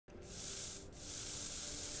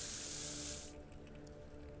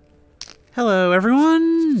Hello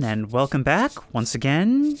everyone, and welcome back once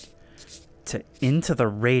again to Into the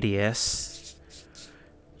Radius.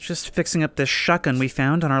 Just fixing up this shotgun we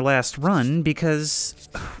found on our last run because,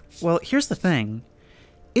 well, here's the thing.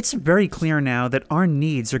 It's very clear now that our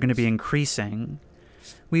needs are going to be increasing.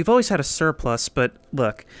 We've always had a surplus, but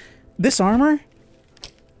look, this armor,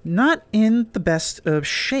 not in the best of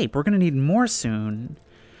shape. We're going to need more soon.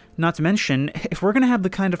 Not to mention, if we're going to have the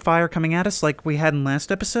kind of fire coming at us like we had in last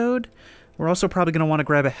episode, we're also probably going to want to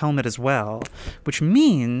grab a helmet as well, which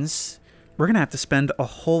means we're going to have to spend a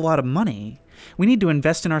whole lot of money. We need to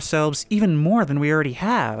invest in ourselves even more than we already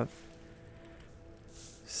have.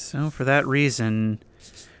 So for that reason,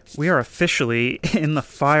 we are officially in the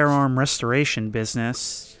firearm restoration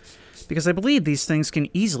business, because I believe these things can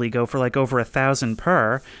easily go for like over 1,000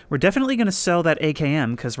 per. We're definitely going to sell that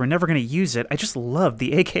AKM because we're never going to use it. I just love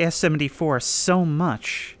the AKS-74 so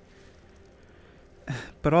much.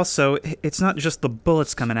 But also, it's not just the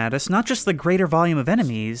bullets coming at us, not just the greater volume of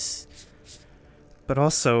enemies, but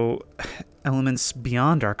also elements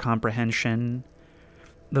beyond our comprehension.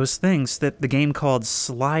 Those things that the game called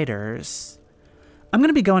sliders. I'm going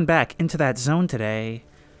to be going back into that zone today,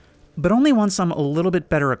 but only once I'm a little bit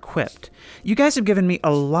better equipped. You guys have given me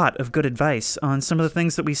a lot of good advice on some of the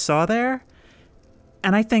things that we saw there,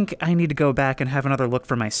 and I think I need to go back and have another look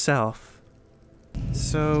for myself.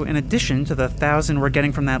 So, in addition to the 1,000 we're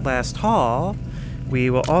getting from that last haul, we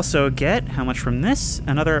will also get, how much from this?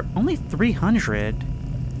 Another, only 300.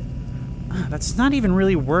 That's not even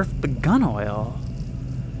really worth the gun oil.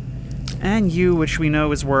 And you, which we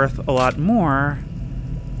know is worth a lot more,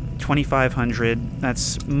 2,500.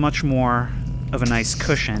 That's much more of a nice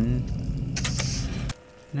cushion.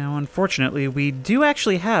 Now, unfortunately, we do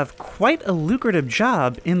actually have quite a lucrative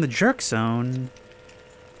job in the jerk zone.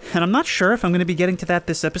 And I'm not sure if I'm going to be getting to that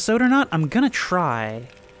this episode or not. I'm going to try.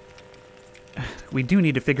 We do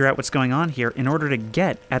need to figure out what's going on here in order to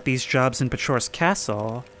get at these jobs in Pachorsk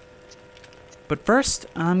Castle. But first,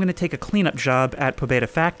 I'm going to take a cleanup job at Pobeda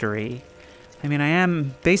Factory. I mean, I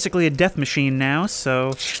am basically a death machine now,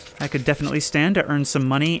 so I could definitely stand to earn some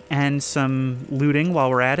money and some looting while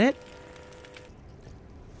we're at it.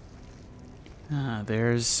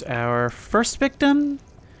 There's our first victim.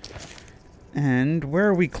 And where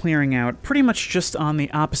are we clearing out? Pretty much just on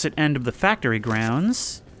the opposite end of the factory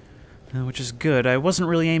grounds, which is good. I wasn't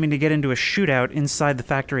really aiming to get into a shootout inside the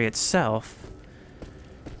factory itself.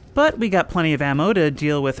 But we got plenty of ammo to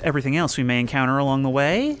deal with everything else we may encounter along the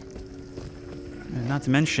way. And not to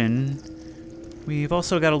mention, we've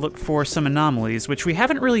also got to look for some anomalies, which we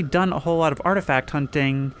haven't really done a whole lot of artifact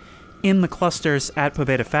hunting in the clusters at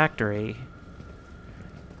Pobeda Factory.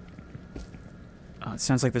 Oh, it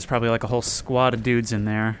sounds like there's probably like a whole squad of dudes in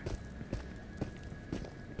there.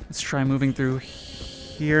 Let's try moving through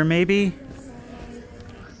here, maybe?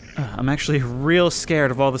 I'm actually real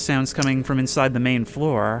scared of all the sounds coming from inside the main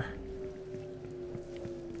floor.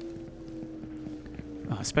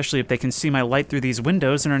 Especially if they can see my light through these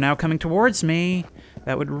windows and are now coming towards me.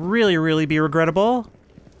 That would really, really be regrettable.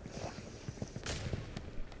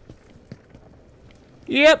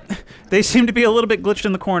 Yep, they seem to be a little bit glitched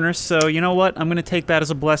in the corners, so you know what? I'm going to take that as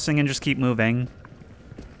a blessing and just keep moving.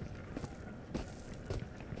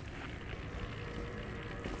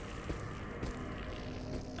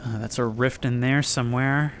 That's a rift in there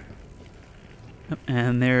somewhere.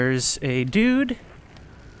 And there's a dude.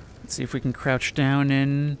 Let's see if we can crouch down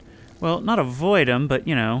and, well, not avoid him, but,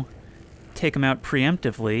 you know, take him out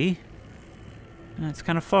preemptively. That's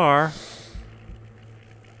kind of far.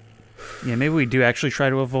 Yeah, maybe we do actually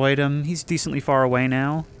try to avoid him. He's decently far away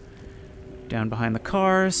now. Down behind the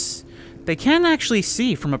cars. They can actually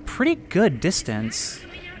see from a pretty good distance.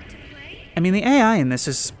 I mean, the AI in this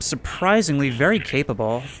is surprisingly very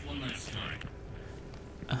capable.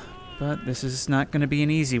 But this is not going to be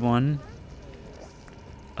an easy one.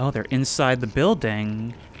 Oh, they're inside the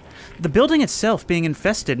building. The building itself being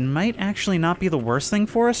infested might actually not be the worst thing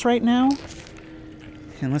for us right now.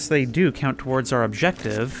 Unless they do count towards our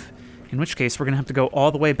objective. In which case, we're going to have to go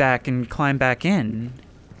all the way back and climb back in.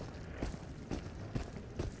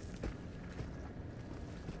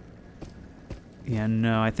 Yeah,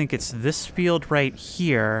 no, I think it's this field right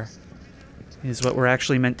here is what we're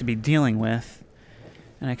actually meant to be dealing with.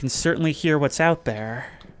 And I can certainly hear what's out there.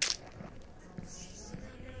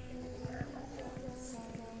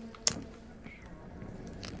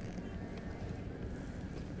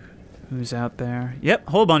 Who's out there? Yep,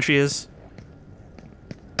 whole bunch he is.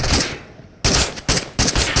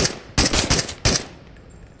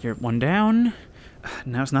 You're one down.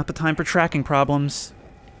 Now's not the time for tracking problems.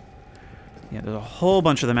 Yeah, there's a whole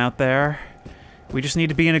bunch of them out there. We just need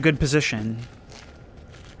to be in a good position.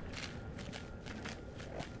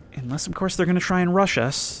 Unless, of course, they're going to try and rush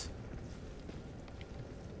us.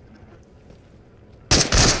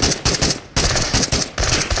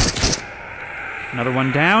 Another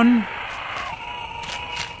one down.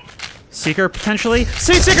 Seeker, potentially.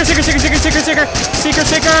 Seeker!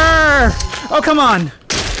 Oh, come on!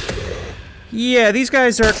 Yeah, these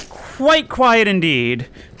guys are quite quiet indeed.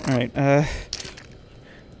 Alright,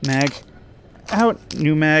 mag. Out.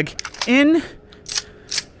 New mag. In.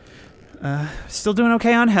 Still doing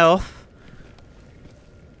okay on health.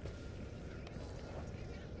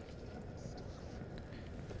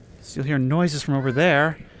 Still hear noises from over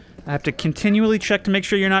there. I have to continually check to make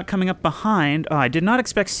sure you're not coming up behind. Oh, I did not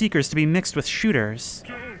expect Seekers to be mixed with shooters.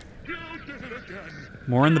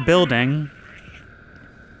 More in the building.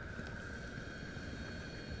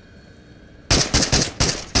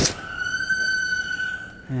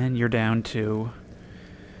 And you're down too.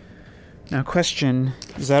 Now question,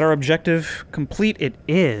 is that our objective complete? It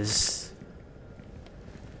is.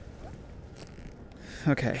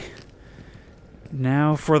 Okay.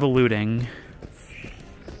 Now for the looting.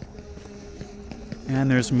 And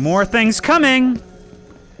there's more things coming!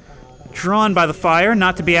 Drawn by the fire,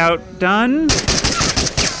 not to be outdone.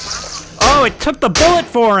 Oh, it took the bullet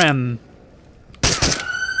for him!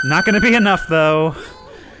 Not gonna be enough, though.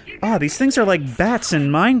 Oh, these things are like bats in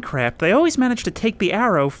Minecraft. They always manage to take the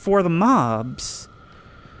arrow for the mobs.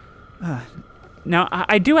 Now,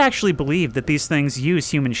 I do actually believe that these things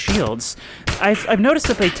use human shields. I've noticed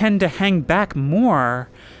that they tend to hang back more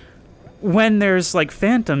when there's, like,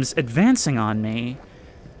 phantoms advancing on me.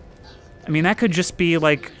 I mean, that could just be,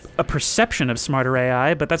 like, a perception of smarter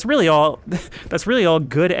AI, but that's really all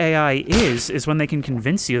good AI is when they can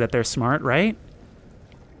convince you that they're smart, right?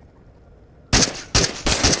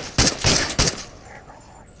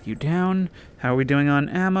 You down. How are we doing on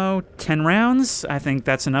ammo? 10 rounds? I think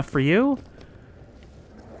that's enough for you.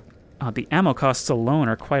 The ammo costs alone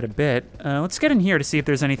are quite a bit. Let's get in here to see if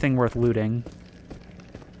there's anything worth looting.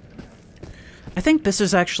 I think this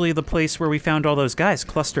is actually the place where we found all those guys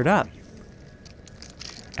clustered up.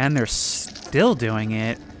 And they're still doing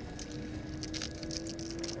it.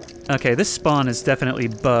 Okay, this spawn is definitely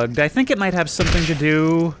bugged. I think it might have something to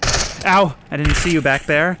do... Ow! I didn't see you back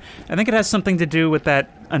there. I think it has something to do with that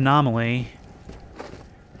anomaly.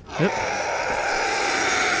 Oop.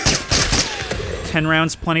 10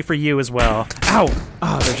 rounds, plenty for you as well. Ow!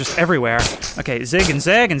 Oh, they're just everywhere. Okay, zig and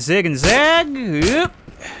zag and zig and zag. Oop.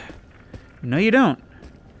 No, you don't.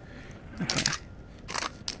 Okay.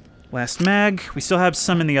 Last mag. We still have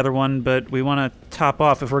some in the other one, but we want to top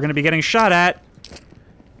off if we're going to be getting shot at.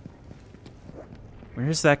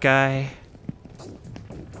 Where's that guy?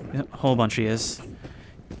 Yep, a whole bunch he is.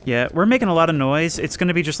 Yeah, we're making a lot of noise. It's going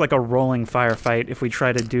to be just like a rolling firefight if we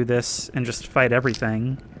try to do this and just fight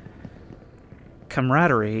everything.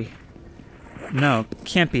 Camaraderie. No,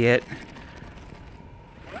 can't be it.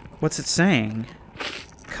 What's it saying?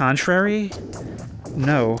 Contrary?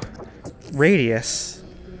 No. Radius.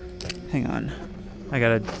 Hang on. I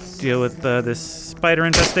gotta deal with this spider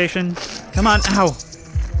infestation. Come on, ow!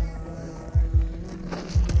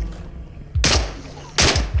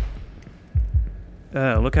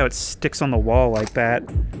 Look how it sticks on the wall like that.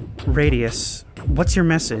 Radius, what's your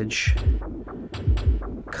message?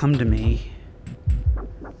 Come to me.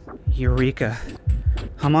 Eureka.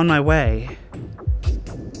 I'm on my way.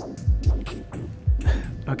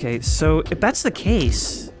 Okay, so if that's the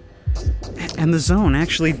case, and the zone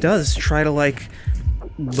actually does try to, like,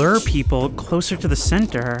 lure people closer to the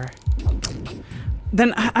center,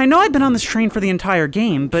 then I know I've been on this train for the entire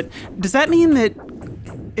game, but does that mean that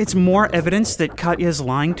it's more evidence that Katya's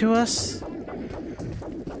lying to us?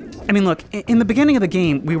 I mean, look, in the beginning of the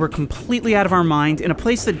game, we were completely out of our mind in a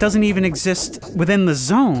place that doesn't even exist within the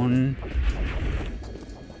zone,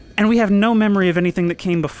 and we have no memory of anything that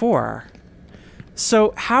came before.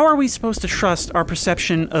 So how are we supposed to trust our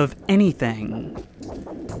perception of anything?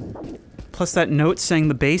 Plus that note saying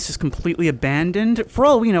the base is completely abandoned. For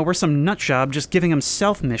all we know, we're some nutjob just giving him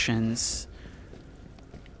stealth missions.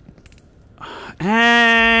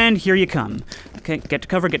 And here you come. Okay, get to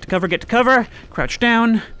cover, get to cover, get to cover. Crouch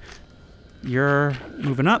down. You're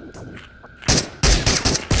moving up.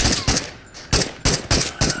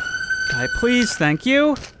 Die, please. Thank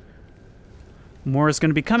you. More is going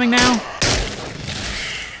to be coming now.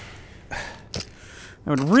 I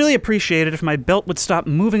would really appreciate it if my belt would stop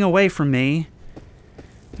moving away from me.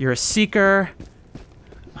 You're a seeker.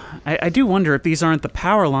 I do wonder if these aren't the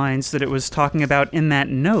power lines that it was talking about in that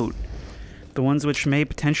note. The ones which may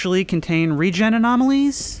potentially contain regen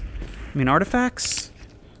anomalies? I mean, artifacts?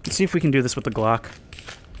 Let's see if we can do this with the Glock.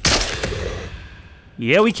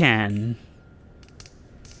 Yeah, we can.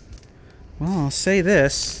 Well, I'll say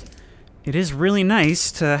this. It is really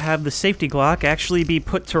nice to have the safety Glock actually be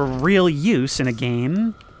put to real use in a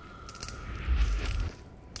game.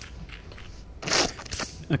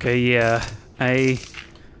 Okay, yeah. I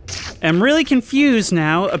am really confused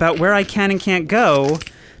now about where I can and can't go,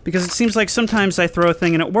 because it seems like sometimes I throw a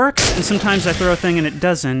thing and it works, and sometimes I throw a thing and it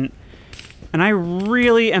doesn't. And I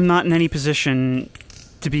really am not in any position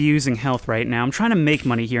to be using health right now. I'm trying to make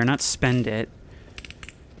money here, not spend it.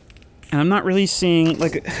 And I'm not really seeing,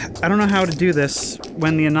 like, I don't know how to do this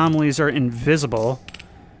when the anomalies are invisible.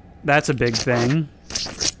 That's a big thing.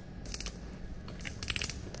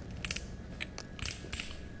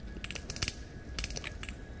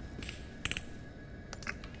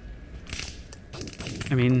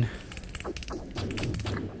 I mean,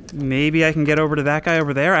 maybe I can get over to that guy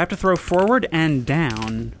over there. I have to throw forward and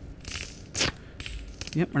down.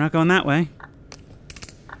 Yep, we're not going that way.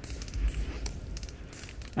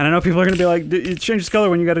 And I know people are going to be like, it changes color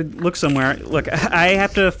when you got to look somewhere. Look, I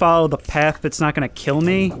have to follow the path that's not going to kill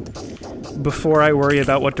me before I worry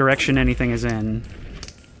about what direction anything is in.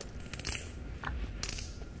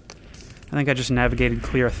 I think I just navigated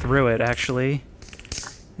clear through it, actually.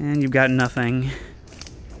 And you've got nothing.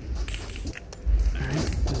 Alright,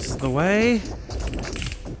 this is the way.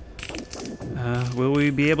 Will we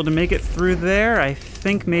be able to make it through there? I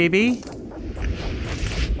think maybe.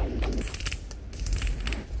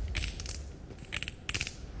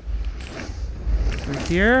 Through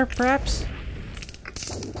here, perhaps?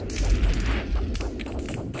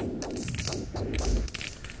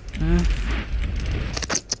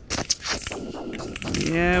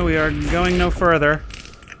 Yeah, we are going no further.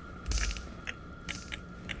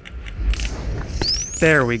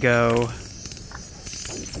 There we go.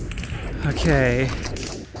 Okay.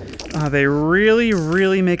 They really,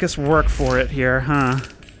 really make us work for it here, huh?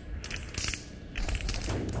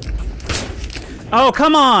 Oh,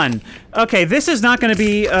 come on! Okay, this is not going to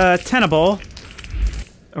be, tenable.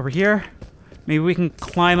 Over here? Maybe we can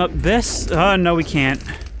climb up this? Oh, no, we can't.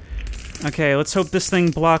 Okay, let's hope this thing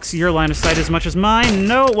blocks your line of sight as much as mine.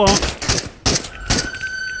 No, it won't.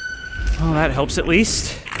 Well, that helps at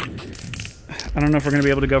least. I don't know if we're going to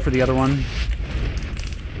be able to go for the other one.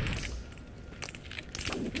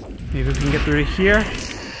 Maybe we can get through to here.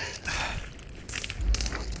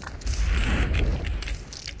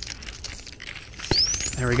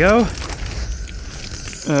 There we go.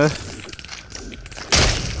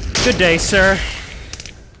 Good day, sir.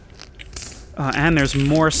 And there's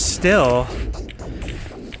more still.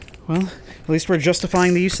 Well, at least we're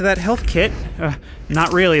justifying the use of that health kit.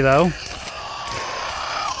 Not really, though.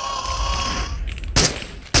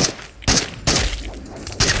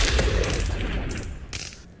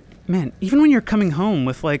 Man, even when you're coming home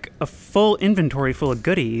with, like, a full inventory full of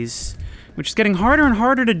goodies, which is getting harder and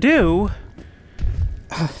harder to do,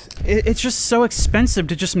 it's just so expensive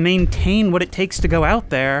to just maintain what it takes to go out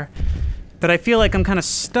there that I feel like I'm kind of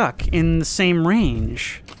stuck in the same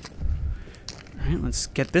range. Alright, let's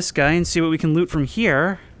get this guy and see what we can loot from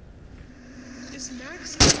here.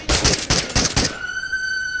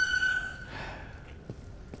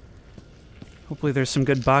 Hopefully there's some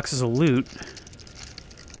good boxes of loot.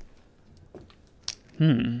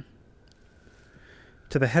 To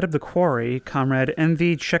the head of the quarry, Comrade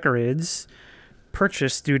M.V. Checkerids,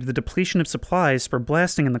 purchased due to the depletion of supplies for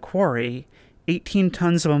blasting in the quarry, 18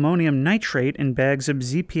 tons of ammonium nitrate in bags of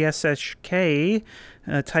ZPSHK,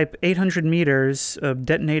 type 800 meters of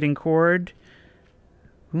detonating cord.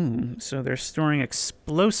 So they're storing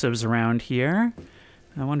explosives around here.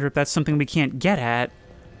 I wonder if that's something we can't get at.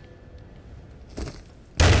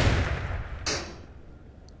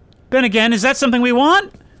 Then again, is that something we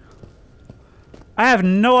want? I have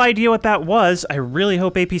no idea what that was. I really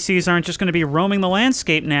hope APCs aren't just going to be roaming the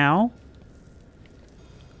landscape now.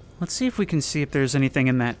 Let's see if we can see if there's anything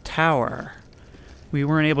in that tower. We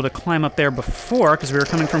weren't able to climb up there before because we were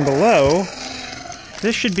coming from below.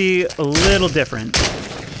 This should be a little different.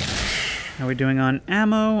 How are we doing on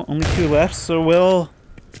ammo? Only 2 left, so we'll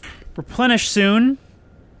replenish soon.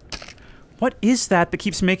 What is that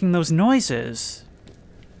keeps making those noises?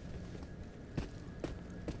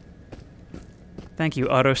 Thank you,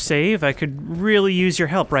 autosave. I could really use your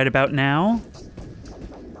help right about now.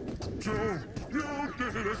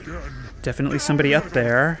 Definitely somebody up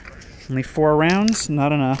there. Only 4 rounds?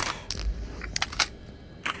 Not enough.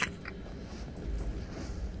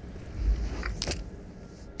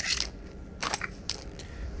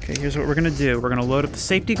 Okay, here's what we're gonna do. We're gonna load up the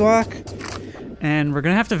safety Glock, and we're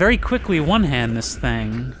gonna have to very quickly one-hand this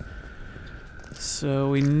thing. So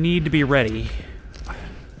we need to be ready.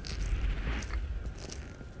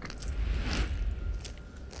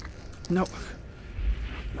 Nope.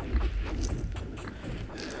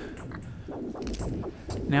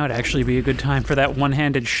 Now would actually be a good time for that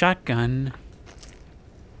one-handed shotgun.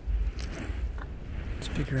 Let's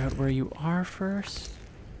figure out where you are first.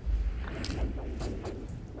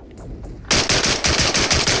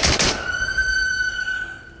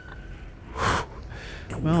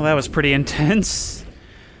 Well, that was pretty intense.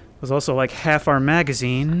 It was also like half our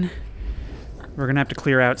magazine. We're gonna have to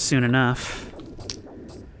clear out soon enough.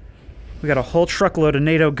 We got a whole truckload of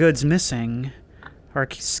NATO goods missing. Our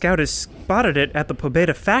scout has spotted it at the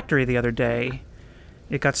Pobeda factory the other day.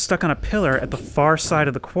 It got stuck on a pillar at the far side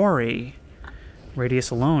of the quarry.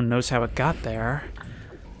 Radius alone knows how it got there.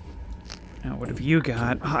 Now, what have you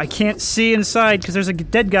got? Oh, I can't see inside because there's a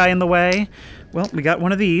dead guy in the way. Well, we got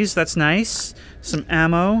one of these. That's nice. Some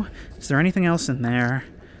ammo. Is there anything else in there?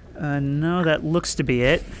 No, that looks to be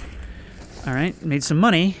it. All right, made some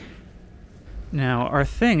money. Now, our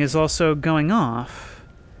thing is also going off.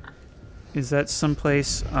 Is that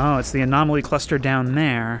someplace? Oh, it's the anomaly cluster down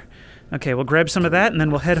there. Okay, we'll grab some of that, and then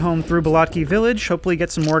we'll head home through Bolotki Village, hopefully get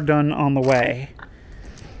some more done on the way.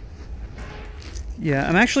 Yeah,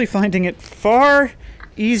 I'm actually finding it far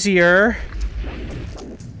easier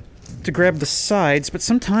to grab the sides, but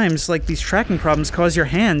sometimes, like, these tracking problems cause your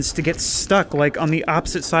hands to get stuck, like, on the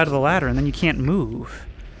opposite side of the ladder, and then you can't move.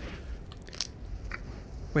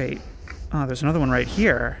 Wait. Oh, there's another one right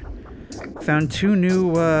here. Found 2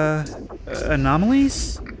 new,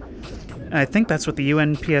 anomalies? I think that's what the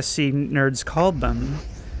UNPSC nerds called them.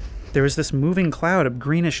 There was this moving cloud of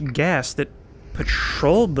greenish gas that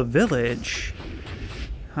patrolled the village.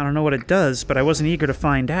 I don't know what it does, but I wasn't eager to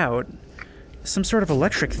find out. Some sort of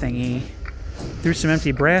electric thingy. Threw some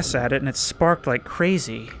empty brass at it, and it sparked like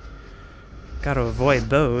crazy. Gotta avoid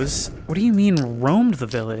those. What do you mean, roamed the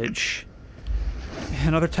village?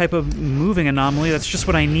 Another type of moving anomaly, that's just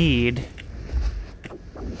what I need.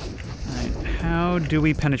 Alright, how do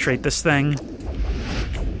we penetrate this thing?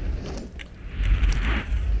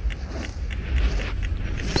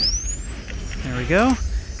 There we go.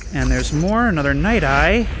 And there's more, another Night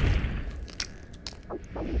Eye.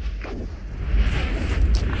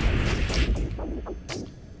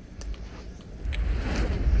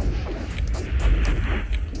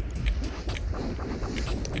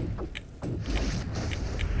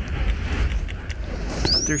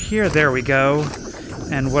 Through here, there we go.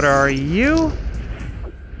 And what are you?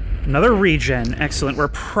 Another regen. Excellent. We're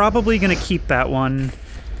probably going to keep that one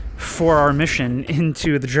for our mission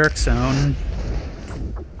into the jerk zone.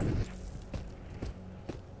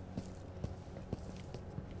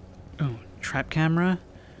 Oh, trap camera.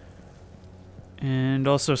 And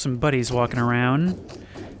also some buddies walking around.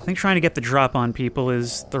 I think trying to get the drop on people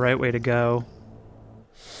is the right way to go.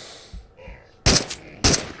 Got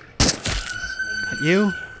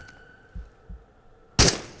you.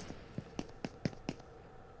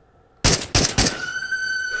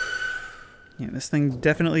 Yeah, this thing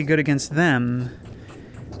definitely good against them.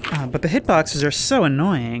 But the hitboxes are so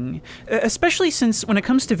annoying. Especially since when it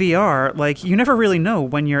comes to VR, like, you never really know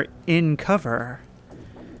when you're in cover.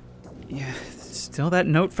 Yeah, still that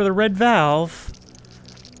note for the red valve.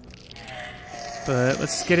 But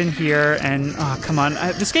let's get in here and... oh, come on.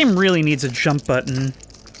 This game really needs a jump button.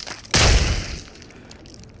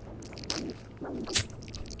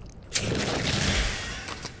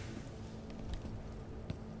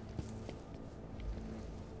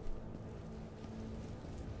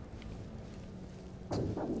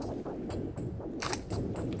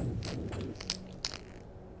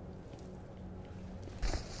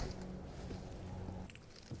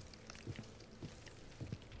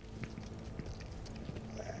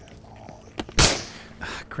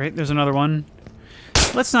 Great, there's another one.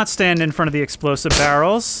 Let's not stand in front of the explosive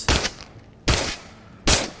barrels.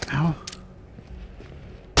 Ow.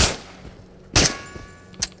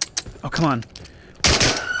 Oh, come on.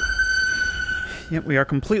 Yep, we are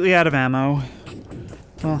completely out of ammo.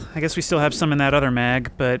 Well, I guess we still have some in that other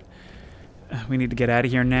mag, but we need to get out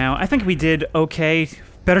of here now. I think we did okay.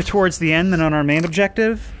 Better towards the end than on our main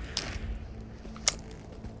objective.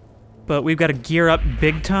 But we've got to gear up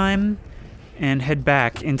big time and head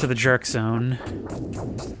back into the jerk zone,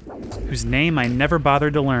 whose name I never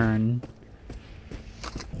bothered to learn.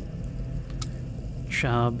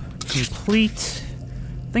 Job complete.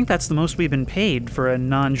 I think that's the most we've been paid for a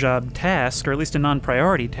non-job task, or at least a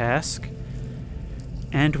non-priority task.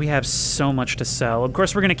 And we have so much to sell. Of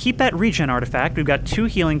course, we're going to keep that regen artifact. We've got 2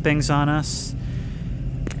 healing things on us.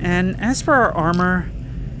 And as for our armor,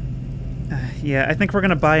 Yeah, I think we're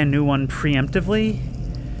gonna buy a new one preemptively.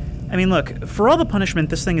 I mean, look, for all the punishment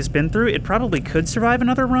this thing has been through, it probably could survive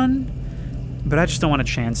another run, but I just don't want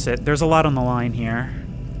to chance it. There's a lot on the line here.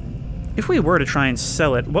 If we were to try and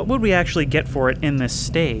sell it, what would we actually get for it in this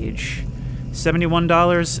stage?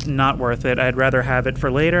 $71? Not worth it. I'd rather have it for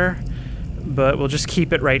later, but we'll just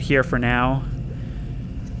keep it right here for now.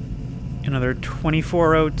 Another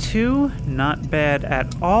 2402, not bad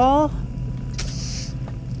at all.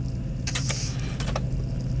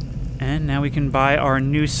 And now we can buy our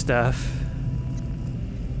new stuff.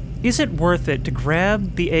 Is it worth it to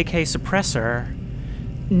grab the AK suppressor,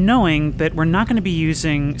 knowing that we're not going to be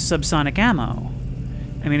using subsonic ammo?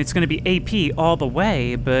 I mean, it's going to be AP all the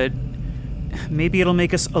way, but maybe it'll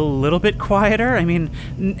make us a little bit quieter? I mean,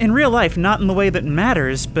 in real life, not in the way that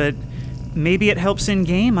matters, but maybe it helps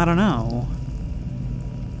in-game? I don't know.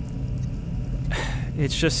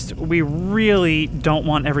 It's just, we really don't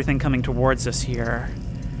want everything coming towards us here.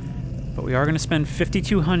 But we are going to spend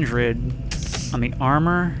 $5,200 on the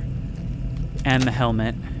armor and the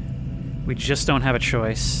helmet. We just don't have a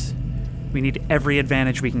choice. We need every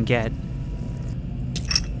advantage we can get.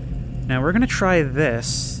 Now we're going to try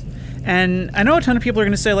this. And I know a ton of people are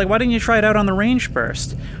going to say, like, why didn't you try it out on the range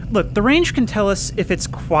burst? Look, the range can tell us if it's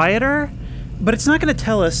quieter, but it's not going to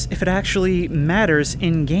tell us if it actually matters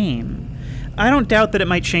in-game. I don't doubt that it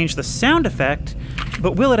might change the sound effect,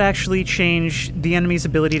 but will it actually change the enemy's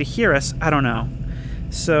ability to hear us? I don't know.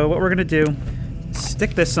 So what we're going to do,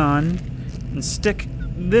 stick this on, and stick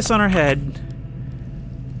this on our head,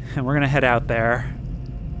 and we're going to head out there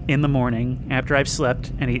in the morning after I've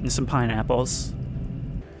slept and eaten some pineapples.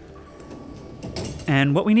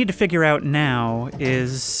 And what we need to figure out now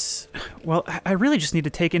is, well, I really just need to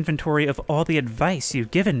take inventory of all the advice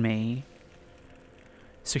you've given me.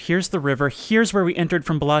 So here's the river, here's where we entered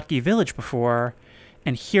from Bolotki Village before,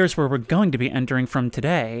 and here's where we're going to be entering from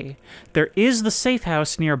today. There is the safe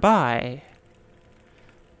house nearby.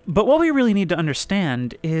 But what we really need to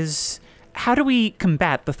understand is, how do we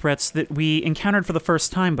combat the threats that we encountered for the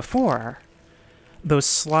first time before? Those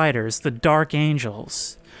sliders, the Dark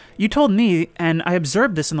Angels. You told me, and I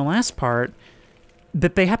observed this in the last part,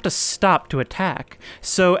 that they have to stop to attack.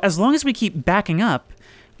 So as long as we keep backing up,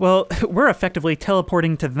 well, we're effectively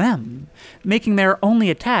teleporting to them, making their only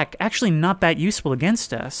attack actually not that useful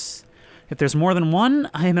against us. If there's more than one,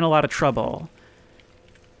 I am in a lot of trouble.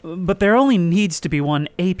 But there only needs to be one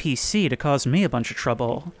APC to cause me a bunch of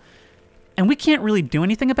trouble. And we can't really do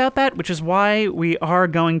anything about that, which is why we are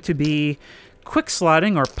going to be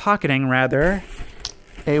quick-slotting, or pocketing, rather,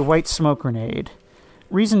 a white smoke grenade.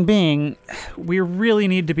 Reason being, we really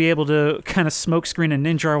need to be able to kind of smokescreen and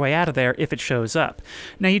ninja our way out of there if it shows up.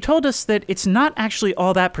 Now, you told us that it's not actually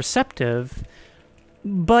all that perceptive,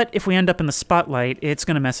 but if we end up in the spotlight, it's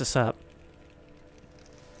going to mess us up.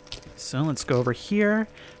 So let's go over here,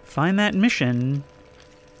 find that mission,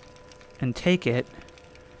 and take it.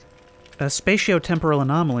 A spatiotemporal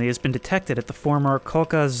anomaly has been detected at the former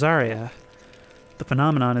Kolka Zarya. The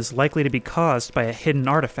phenomenon is likely to be caused by a hidden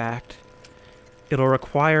artifact. It'll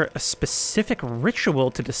require a specific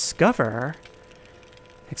ritual to discover.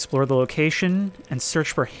 Explore the location and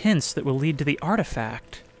search for hints that will lead to the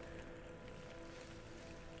artifact.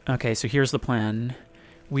 Okay, so here's the plan.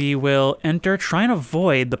 We will enter, try and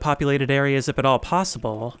avoid the populated areas if at all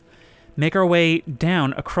possible. Make our way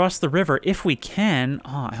down across the river if we can.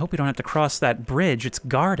 Oh, I hope we don't have to cross that bridge. It's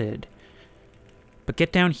guarded. But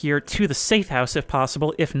get down here to the safe house if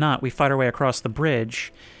possible. If not, we fight our way across the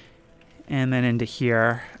bridge. And then into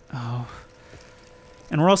here. Oh.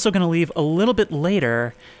 And we're also going to leave a little bit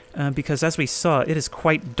later, because as we saw, it is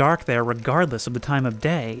quite dark there regardless of the time of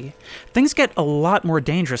day. Things get a lot more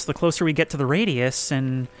dangerous the closer we get to the radius,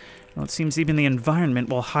 and well, it seems even the environment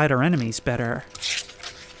will hide our enemies better.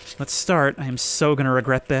 Let's start. I am so going to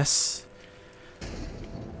regret this.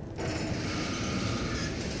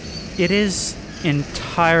 It is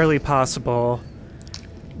entirely possible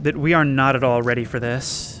that we are not at all ready for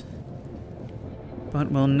this. But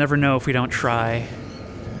we'll never know if we don't try.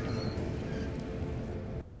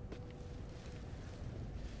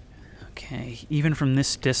 Okay, even from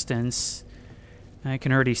this distance, I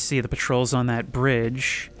can already see the patrols on that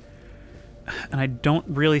bridge. And I don't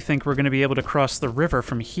really think we're going to be able to cross the river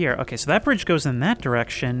from here. Okay, so that bridge goes in that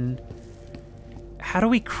direction. How do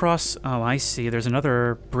we cross? Oh, I see. There's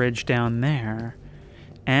another bridge down there.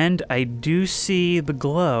 And I do see the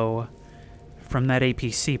glow from that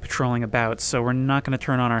APC patrolling about, so we're not going to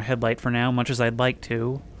turn on our headlight for now, much as I'd like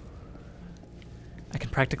to. I can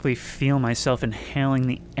practically feel myself inhaling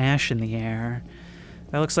the ash in the air.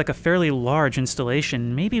 That looks like a fairly large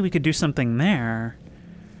installation. Maybe we could do something there.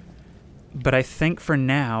 But I think for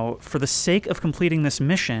now, for the sake of completing this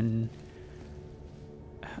mission,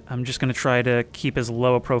 I'm just going to try to keep as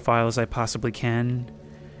low a profile as I possibly can.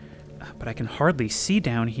 But I can hardly see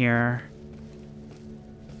down here.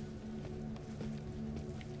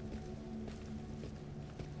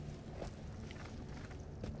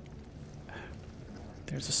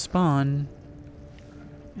 There's a spawn.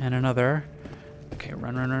 And another. Okay,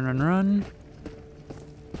 run, run, run, run, run.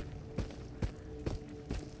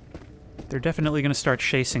 They're definitely going to start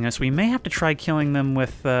chasing us. We may have to try killing them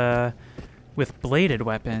with bladed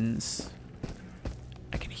weapons.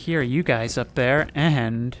 I can hear you guys up there,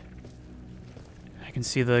 and I can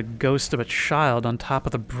see the ghost of a child on top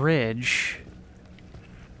of the bridge.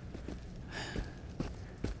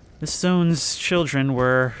 This zone's children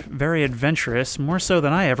were very adventurous, more so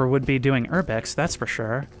than I ever would be doing urbex, that's for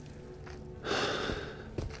sure.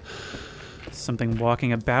 Something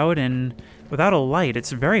walking about, and without a light,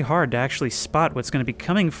 it's very hard to actually spot what's going to be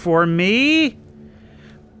coming for me.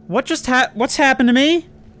 What's happened to me?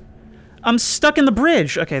 I'm stuck in the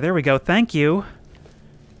bridge. Okay, there we go. Thank you.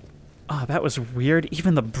 Oh, that was weird.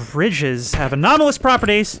 Even the bridges have anomalous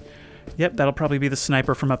properties. Yep, that'll probably be the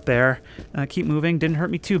sniper from up there. Keep moving. Didn't hurt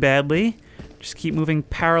me too badly. Just keep moving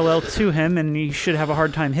parallel to him, and he should have a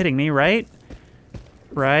hard time hitting me, right?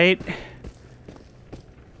 Right?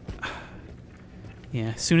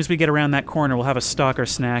 Yeah, as soon as we get around that corner, we'll have a stalker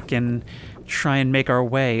snack and try and make our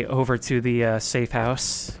way over to the safe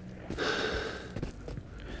house.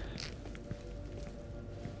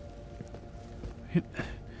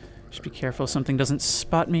 Just be careful something doesn't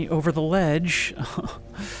spot me over the ledge.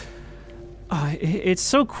 It's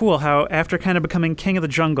so cool how, after kind of becoming king of the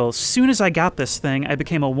jungle, as soon as I got this thing, I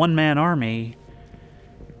became a one-man army.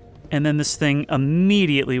 And then this thing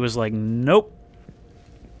immediately was like, nope.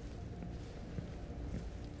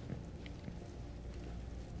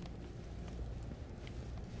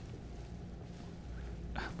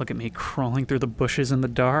 Look at me crawling through the bushes in the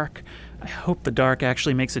dark. I hope the dark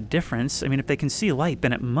actually makes a difference. I mean, if they can see light,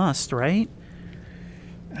 then it must, right?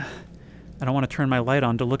 I don't want to turn my light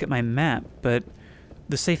on to look at my map, but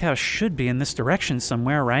the safe house should be in this direction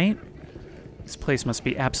somewhere, right? This place must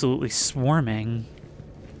be absolutely swarming.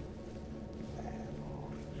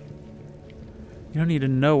 You don't need to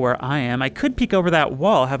know where I am. I could peek over that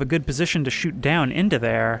wall, have a good position to shoot down into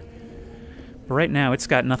there. But right now, it's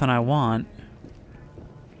got nothing I want.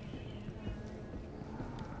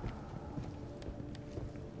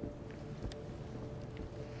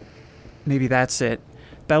 Maybe that's it.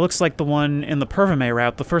 That looks like the one in the Pervame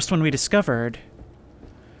route, the first one we discovered.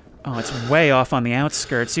 Oh, it's way off on the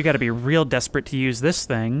outskirts. You gotta be real desperate to use this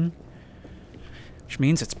thing. Which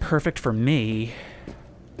means it's perfect for me.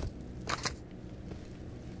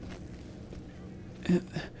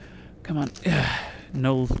 Come on.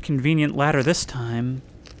 No convenient ladder this time.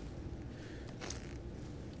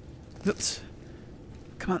 Oops.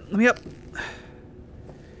 Come on, let me up.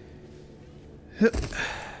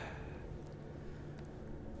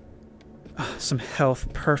 Some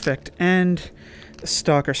health, perfect, and a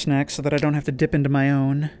stalker snack so that I don't have to dip into my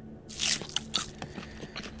own.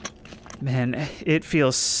 Man, it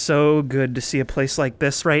feels so good to see a place like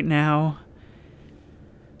this right now.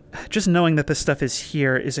 Just knowing that this stuff is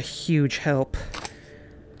here is a huge help.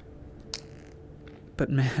 But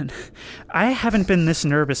man, I haven't been this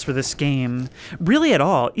nervous for this game, really at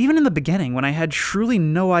all. Even in the beginning, when I had truly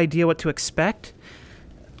no idea what to expect,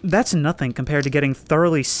 that's nothing compared to getting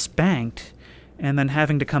thoroughly spanked and then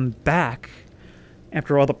having to come back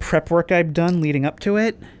after all the prep work I've done leading up to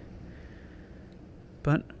it.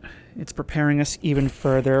 But it's preparing us even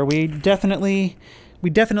further. We definitely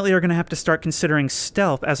are going to have to start considering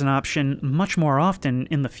stealth as an option much more often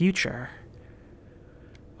in the future.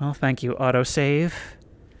 Well, thank you, autosave.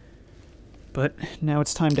 But now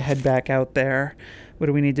it's time to head back out there. What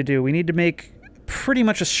do we need to do? We need to make pretty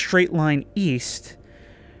much a straight line east.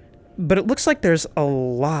 But it looks like there's a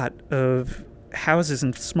lot of houses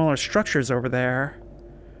and smaller structures over there.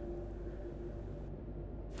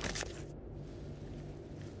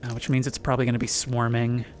 Which means it's probably going to be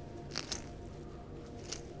swarming.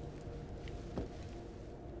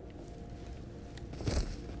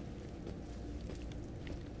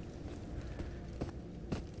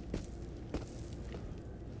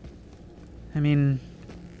 I mean,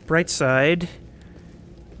 bright side,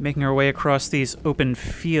 making our way across these open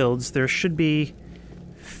fields, there should be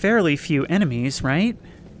fairly few enemies, right?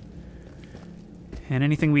 And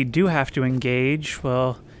anything we do have to engage,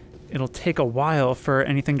 well, it'll take a while for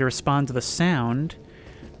anything to respond to the sound.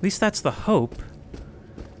 At least that's the hope.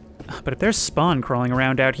 But if there's spawn crawling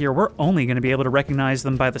around out here, we're only going to be able to recognize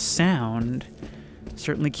them by the sound.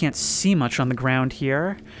 Certainly can't see much on the ground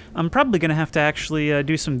here. I'm probably going to have to actually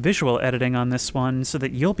do some visual editing on this one so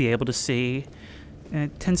that you'll be able to see.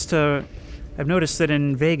 It tends to... I've noticed that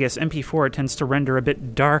in Vegas, MP4 tends to render a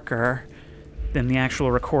bit darker than the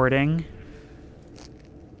actual recording.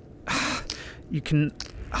 You can...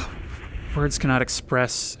 words cannot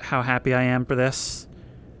express how happy I am for this.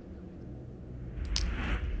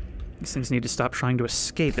 These things need to stop trying to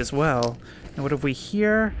escape as well. Now what have we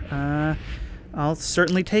here? I'll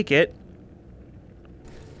certainly take it.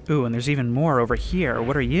 Ooh, and there's even more over here.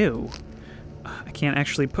 What are you? I can't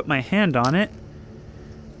actually put my hand on it.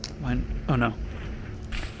 Oh no.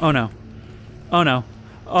 Oh no. Oh no.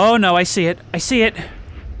 Oh no, I see it. I see it.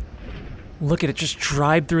 Look at it just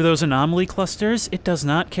drive through those anomaly clusters. It does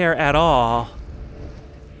not care at all.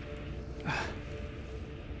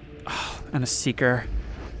 Oh, and a seeker.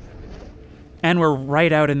 And we're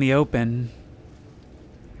right out in the open.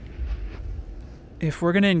 If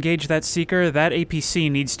we're going to engage that seeker, that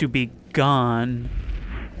APC needs to be gone.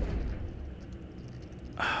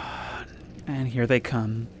 And here they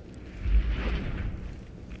come.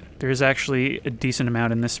 There's actually a decent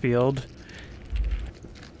amount in this field.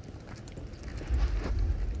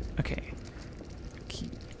 Okay.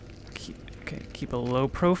 Keep a low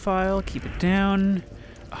profile, keep it down.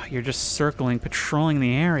 Oh, you're just circling, patrolling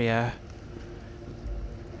the area.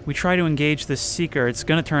 We try to engage this seeker, it's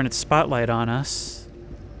gonna turn its spotlight on us.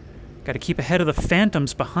 Gotta keep ahead of the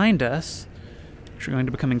phantoms behind us, which are going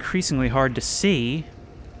to become increasingly hard to see.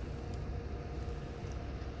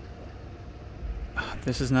 Oh,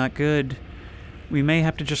 this is not good. We may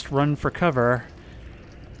have to just run for cover.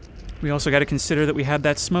 We also gotta consider that we have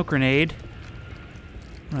that smoke grenade.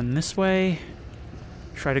 Run this way.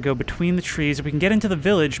 Try to go between the trees. If we can get into the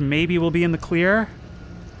village, maybe we'll be in the clear.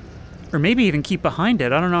 Or maybe even keep behind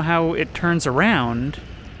it. I don't know how it turns around.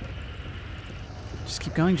 Just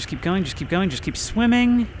keep going, just keep going, just keep going, just keep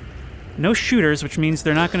swimming. No shooters, which means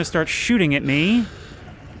they're not going to start shooting at me.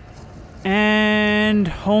 And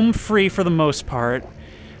home free for the most part.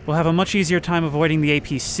 We'll have a much easier time avoiding the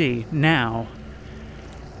APC now.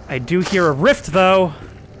 I do hear a rift, though.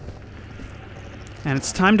 And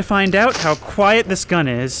it's time to find out how quiet this gun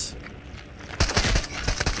is.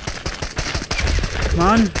 Come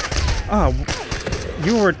on. Oh,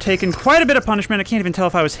 you were taking quite a bit of punishment. I can't even tell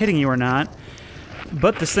if I was hitting you or not.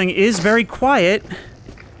 But this thing is very quiet.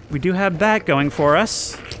 We do have that going for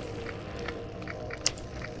us. I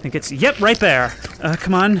think it's... Yep, right there.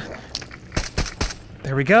 Come on.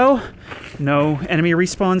 There we go. No enemy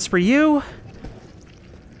respawns for you.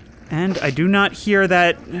 And I do not hear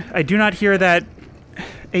that... I do not hear that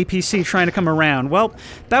APC trying to come around. Well,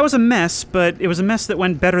 that was a mess, but it was a mess that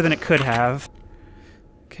went better than it could have.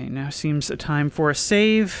 Okay, now seems a time for a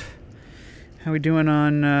save. How we doing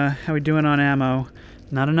on ammo?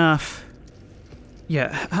 Not enough.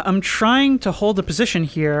 Yeah, I'm trying to hold a position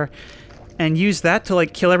here and use that to,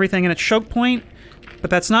 like, kill everything in its choke point, but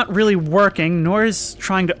that's not really working, nor is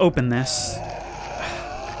trying to open this.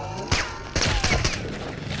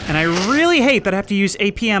 And I really hate that I have to use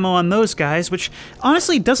AP ammo on those guys, which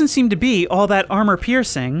honestly doesn't seem to be all that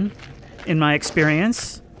armor-piercing, in my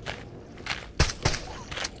experience.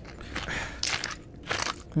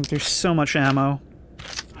 There's so much ammo.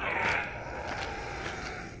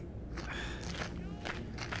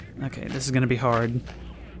 Okay, this is gonna be hard.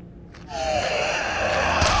 There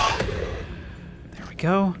we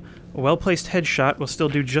go. A well-placed headshot will still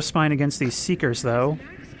do just fine against these seekers, though.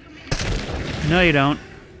 No, you don't.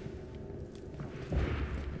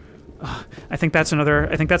 I think that's another...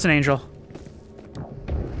 I think that's an angel.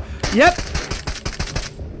 Yep!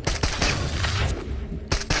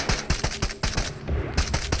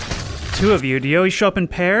 Two of you. Do you always show up in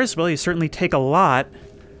pairs? Well, you certainly take a lot.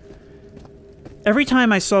 Every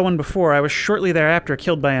time I saw one before, I was shortly thereafter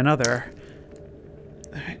killed by another.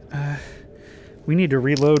 Alright, we need to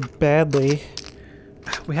reload badly.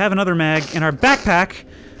 We have another mag in our backpack,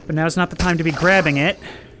 but now's not the time to be grabbing it.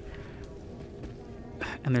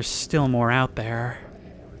 And there's still more out there.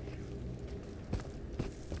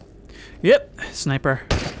 Yep, sniper.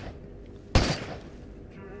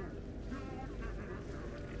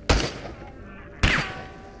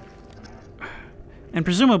 And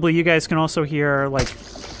presumably you guys can also hear, like,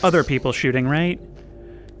 other people shooting, right?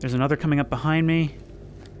 There's another coming up behind me.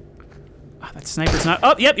 Oh, that sniper's not...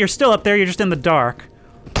 Oh, yep, you're still up there, you're just in the dark.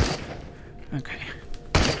 Okay.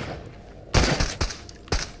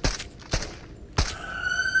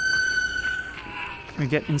 Can we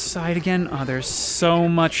get inside again? Oh, there's so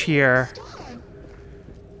much here.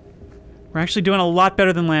 We're actually doing a lot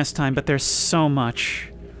better than last time, but there's so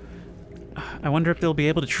much. I wonder if they'll be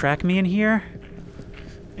able to track me in here?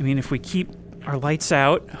 I mean, if we keep our lights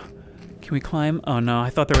out... Can we climb? Oh no, I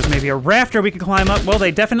thought there was maybe a rafter we could climb up. Well,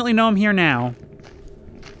 they definitely know I'm here now.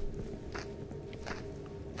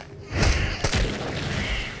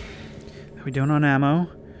 How we doing on ammo?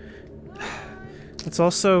 Let's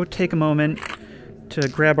also take a moment to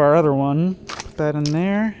grab our other one. Put that in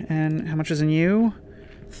there. And how much is in you?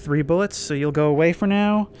 3 bullets, so you'll go away for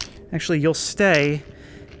now. Actually, you'll stay.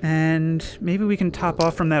 And maybe we can top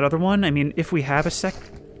off from that other one. I mean, if we have a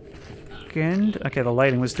second. Okay, the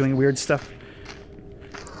lighting was doing weird stuff.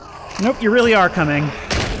 Nope, you really are coming.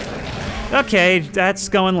 Okay, that's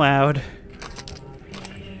going loud.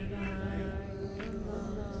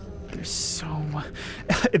 There's so much.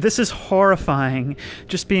 This is horrifying.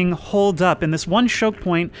 Just being holed up in this one choke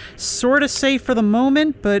point. Sort of safe for the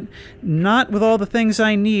moment, but not with all the things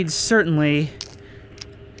I need, certainly.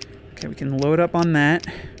 Okay, we can load up on that.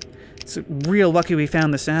 It's real lucky we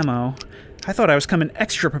found this ammo. I thought I was coming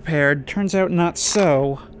extra prepared. Turns out not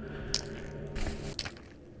so.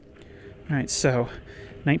 Alright, so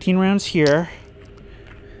 19 rounds here.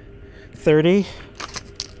 30.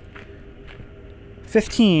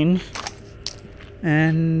 15.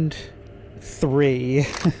 And 3.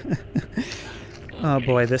 Oh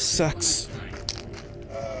boy, this sucks.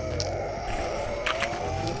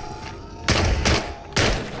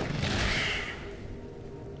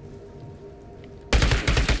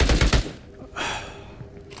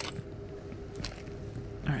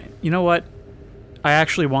 You know what? I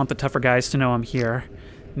actually want the tougher guys to know I'm here.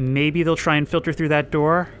 Maybe they'll try and filter through that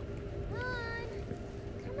door.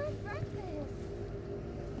 Come on, breakfast.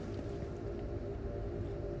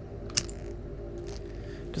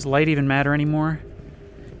 Does light even matter anymore?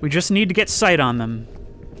 We just need to get sight on them.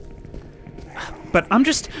 But I'm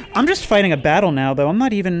just fighting a battle now, though. I'm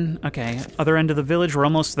not even... Okay, other end of the village. We're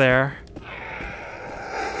almost there.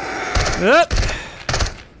 Up!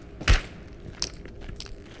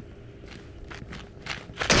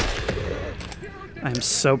 I'm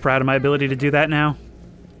so proud of my ability to do that now.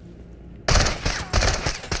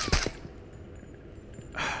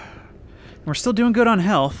 We're still doing good on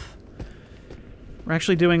health. We're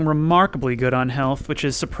actually doing remarkably good on health, which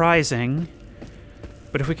is surprising.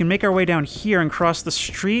 But if we can make our way down here and cross the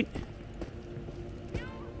street...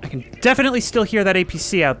 I can definitely still hear that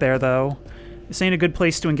APC out there, though. This ain't a good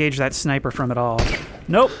place to engage that sniper from at all.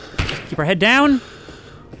 Nope. Keep our head down.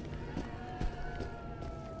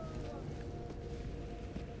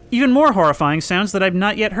 Even more horrifying sounds that I've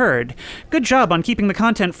not yet heard. Good job on keeping the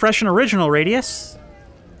content fresh and original, Radius.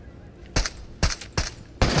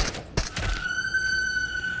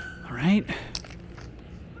 Alright.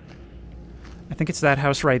 I think it's that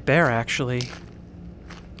house right there, actually.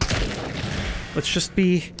 Let's just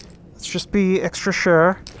be extra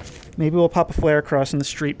sure. Maybe we'll pop a flare across in the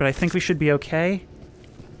street, but I think we should be okay.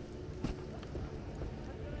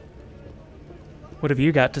 What have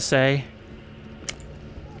you got to say?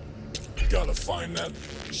 Gotta find that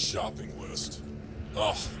shopping list.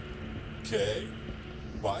 Ugh. Okay.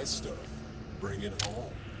 Buy stuff. Bring it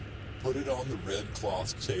home. Put it on the red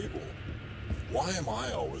cloth table. Why am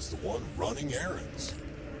I always the one running errands?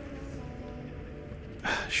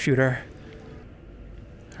 Shooter.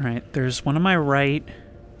 Alright, there's one on my right.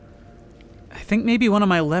 I think maybe one on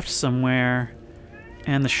my left somewhere.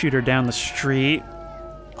 And the shooter down the street.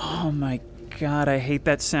 Oh my god, I hate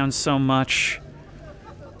that sound so much.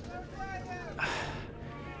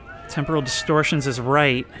 Temporal distortions is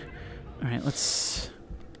right. Alright, let's...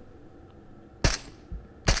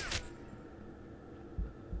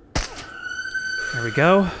 There we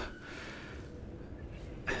go.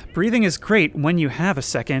 Breathing is great when you have a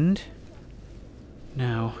second.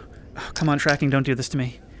 Now... Oh, come on, tracking, don't do this to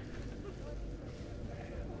me.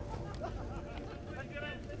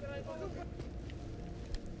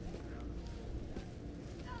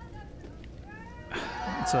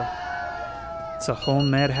 It's a whole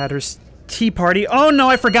Mad Hatter's tea party. Oh no,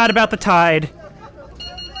 I forgot about the tide.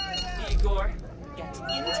 Igor, get into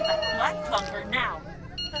that black clunker now.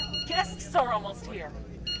 The guests are almost here.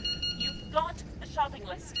 You've got the shopping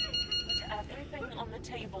list. Put everything on the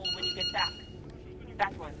table when you get back.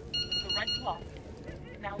 That one, the red cloth.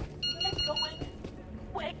 Now, get going.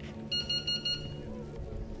 Quick.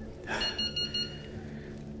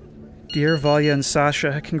 Dear Valya and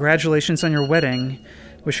Sasha, congratulations on your wedding.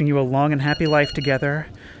 Wishing you a long and happy life together.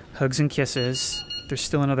 Hugs and kisses. There's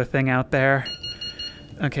still another thing out there.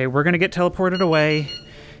 Okay, we're gonna get teleported away.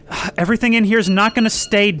 Everything in here is not gonna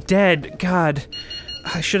stay dead. God,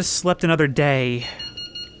 I should have slept another day.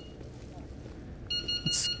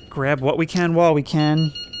 Let's grab what we can while we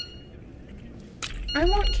can. I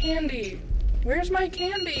want candy. Where's my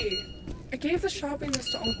candy? I gave the shopping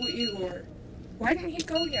list to Uncle Igor. Why didn't he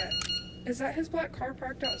go yet? Is that his black car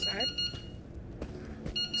parked outside?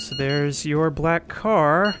 So there's your black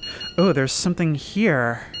car. Oh, there's something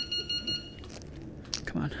here.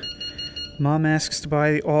 Come on. Mom asks to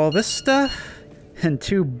buy all this stuff and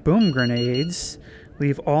 2 boom grenades.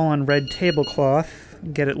 Leave all on red tablecloth.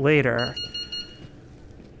 Get it later.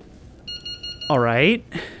 Alright.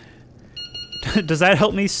 Does that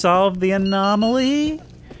help me solve the anomaly?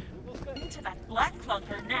 Into that black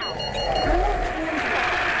clunker now.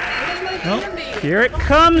 Well, here it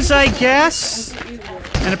comes, I guess.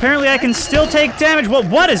 And apparently I can still take damage. Well,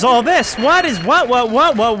 what is all this? What is what?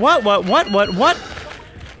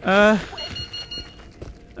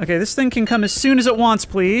 Okay, this thing can come as soon as it wants,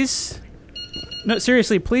 please. No,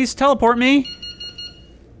 seriously, please teleport me.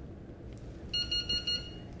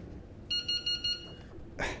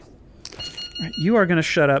 Alright, you are gonna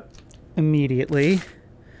shut up immediately.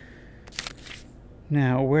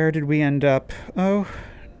 Now, where did we end up? Oh,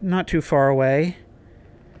 not too far away.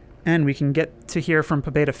 And we can get to here from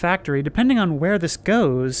Pobeda Factory. Depending on where this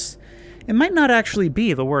goes, it might not actually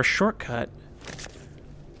be the worst shortcut.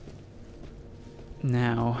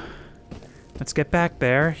 Now, let's get back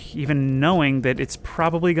there, even knowing that it's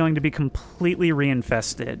probably going to be completely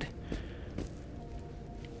reinfested.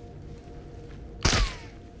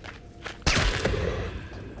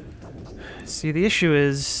 See, the issue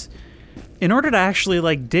is, in order to actually,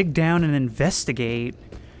 like, dig down and investigate,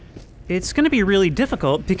 it's going to be really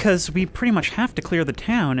difficult because we pretty much have to clear the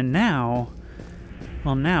town, and now...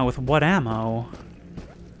 Well, now, with what ammo?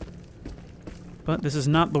 But this is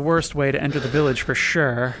not the worst way to enter the village for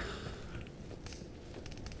sure.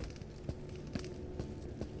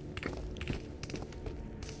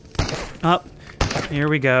 Up. Here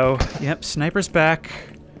we go. Yep, snipers back.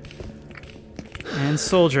 And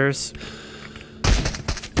soldiers.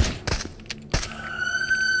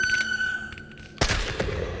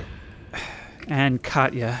 And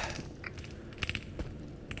Katya.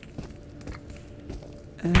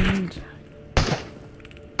 And...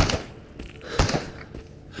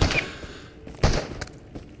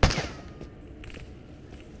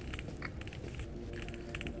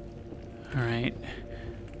 Alright.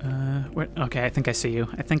 Okay, I think I see you.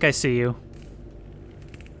 I think I see you.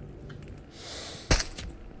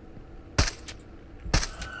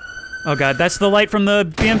 Oh god, that's the light from the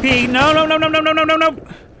BMP! No, no, no, no, no, no, no, no, no!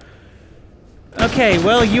 Okay,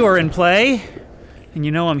 well, you are in play. And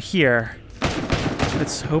you know I'm here.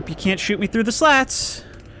 Let's hope you can't shoot me through the slats.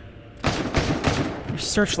 Your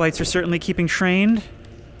searchlights are certainly keeping trained.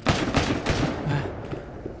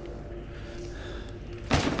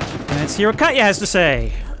 Let's hear what Katya has to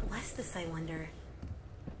say. What was this, I wonder?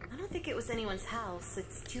 I don't think it was anyone's house.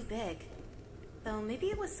 It's too big. Though maybe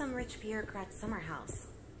it was some rich bureaucrat's summer house.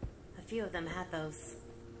 A few of them had those.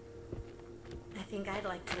 I think I'd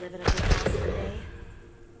like to live in a big house one day.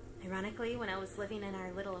 Ironically, when I was living in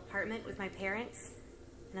our little apartment with my parents,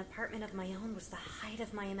 an apartment of my own was the height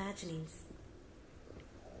of my imaginings.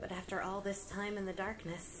 But after all this time in the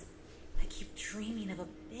darkness, I keep dreaming of a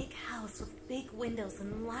big house with big windows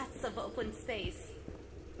and lots of open space.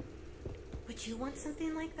 Would you want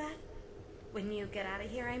something like that? When you get out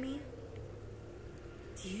of here, I mean?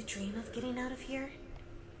 Do you dream of getting out of here?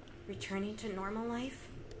 Returning to normal life?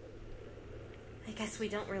 I guess we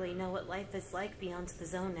don't really know what life is like beyond the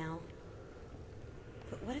zone now.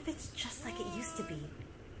 But what if it's just like it used to be?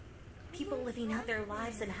 People living out their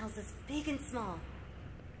lives in houses big and small.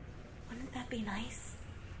 Wouldn't that be nice?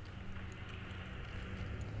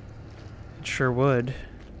 It sure would.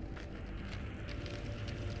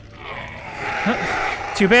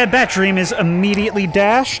 Huh. Too bad that dream is immediately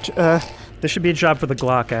dashed. This should be a job for the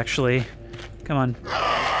Glock, actually. Come on.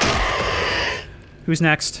 Who's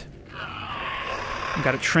next?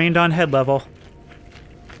 Got it trained on head level.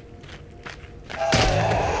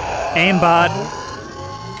 Aimbot.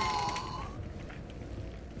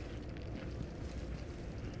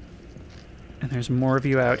 And there's more of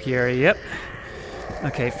you out here. Yep.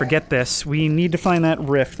 Okay, forget this. We need to find that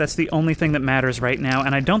rift. That's the only thing that matters right now,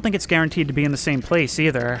 and I don't think it's guaranteed to be in the same place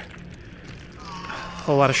either. A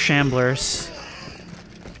whole lot of shamblers.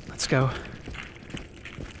 Let's go.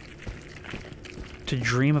 To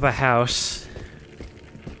dream of a house.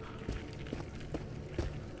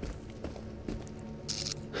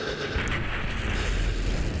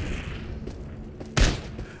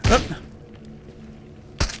 Up.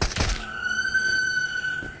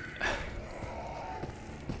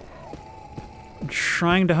 I'm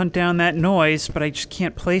trying to hunt down that noise, but I just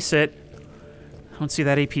can't place it. I don't see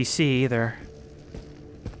that APC either.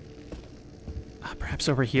 Perhaps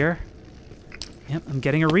over here? Yep, I'm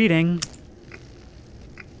getting a reading.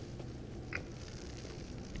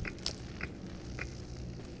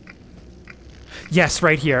 Yes,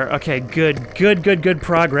 right here. Okay, good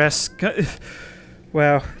progress.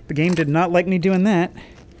 Wow, the game did not like me doing that.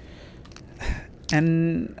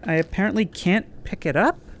 And I apparently can't pick it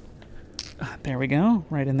up? There we go,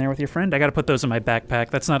 right in there with your friend. I gotta put those in my backpack.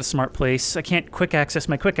 That's not a smart place. I can't quick access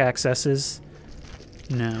my quick accesses.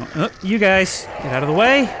 No. Oh, you guys, get out of the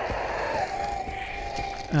way.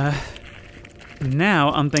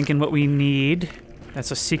 Now I'm thinking what we need,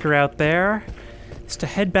 that's a seeker out there, is to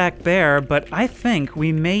head back there, but I think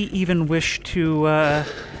we may even wish to,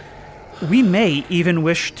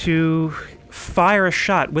 fire a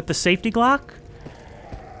shot with the safety Glock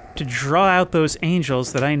to draw out those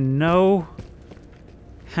angels that I know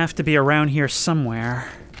have to be around here somewhere.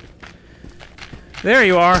 There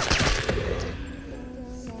you are.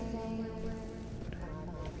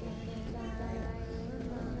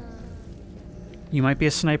 You might be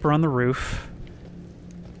a sniper on the roof.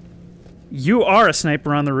 You are a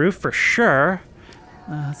sniper on the roof for sure.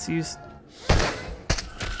 Let's use...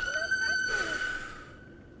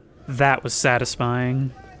 That was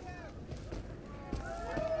satisfying.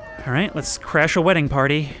 Alright, let's crash a wedding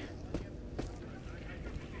party.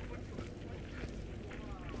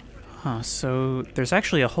 Huh, so there's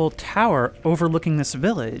actually a whole tower overlooking this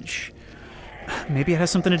village. Maybe it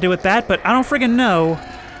has something to do with that, but I don't friggin' know.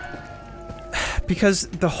 Because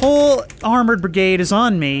the whole armored brigade is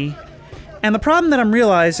on me, and the problem that I'm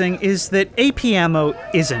realizing is that AP ammo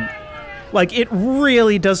isn't. Like, it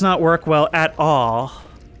really does not work well at all.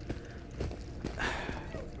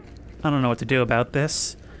 I don't know what to do about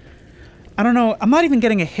this. I don't know, I'm not even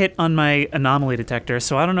getting a hit on my anomaly detector,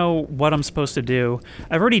 so I don't know what I'm supposed to do.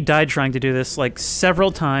 I've already died trying to do this, like,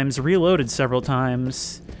 several times, reloaded several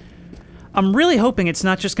times. I'm really hoping it's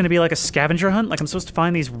not just going to be like a scavenger hunt, like I'm supposed to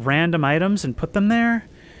find these random items and put them there.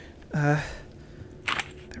 There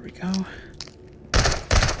we go.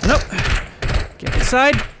 Nope. Get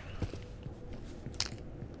inside.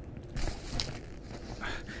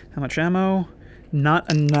 How much ammo? Not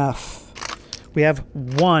enough. We have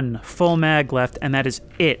one full mag left, and that is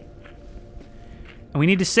it. And we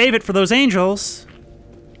need to save it for those angels.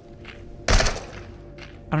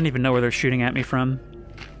 I don't even know where they're shooting at me from.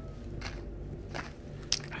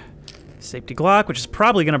 Safety Glock, which is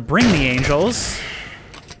probably going to bring the angels.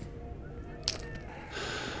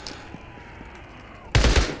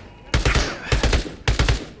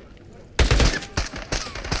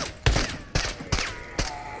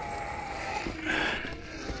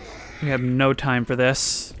 We have no time for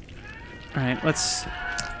this. Alright, let's...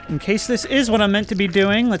 In case this is what I'm meant to be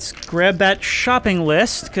doing, let's grab that shopping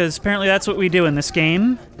list, because apparently that's what we do in this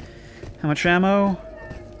game. How much ammo?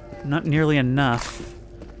 Not nearly enough.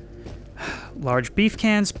 Large beef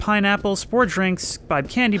cans, pineapples, 4 drinks, 5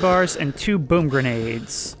 candy bars, and 2 boom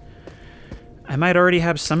grenades. I might already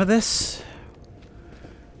have some of this.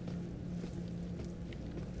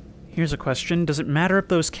 Here's a question. Does it matter if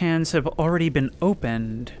those cans have already been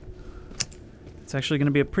opened? It's actually going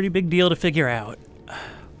to be a pretty big deal to figure out.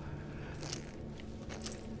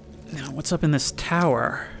 Now, what's up in this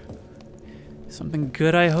tower? Something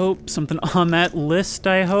good, I hope? Something on that list,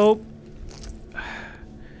 I hope?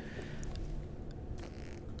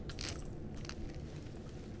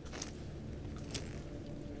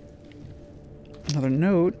 Another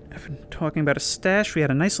note, I've been talking about a stash. We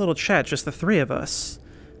had a nice little chat, just the 3 of us.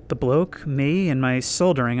 The bloke, me, and my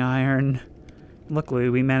soldering iron. Luckily,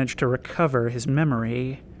 we managed to recover his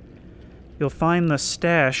memory. You'll find the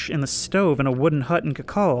stash in the stove in a wooden hut in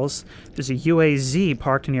Cacal's. There's a UAZ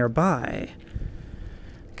parked nearby.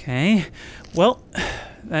 Okay, well,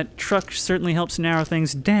 that truck certainly helps narrow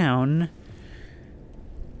things down.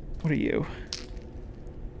 What are you?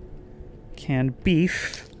 Canned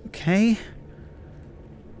beef, okay.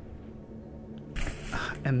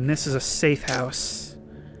 And this is a safe house.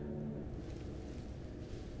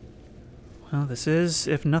 Well, this is,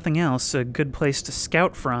 if nothing else, a good place to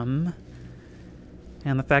scout from.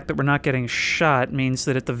 And the fact that we're not getting shot means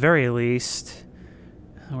that at the very least,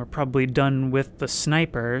 we're probably done with the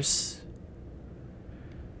snipers.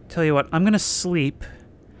 Tell you what, I'm gonna sleep.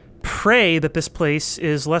 Pray that this place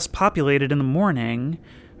is less populated in the morning,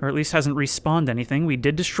 or at least hasn't respawned anything. We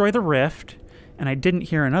did destroy the rift, and I didn't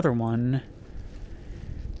hear another one.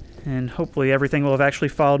 And hopefully everything will have actually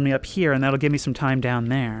followed me up here, and that'll give me some time down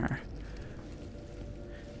there.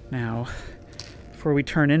 Now, before we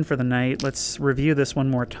turn in for the night, let's review this one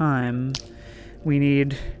more time. We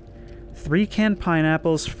need 3 canned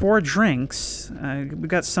pineapples, 4 drinks. We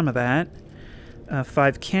got some of that.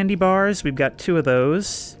 5 candy bars. We've got 2 of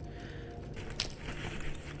those.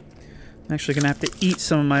 I'm actually going to have to eat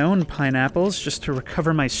some of my own pineapples just to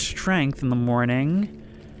recover my strength in the morning.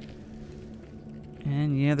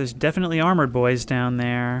 And yeah, there's definitely armored boys down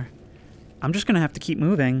there. I'm just gonna have to keep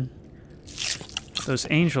moving. Those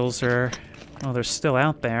angels are... well, they're still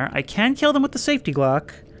out there. I can kill them with the safety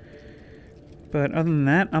Glock. But other than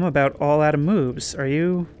that, I'm about all out of moves. Are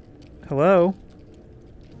you... hello?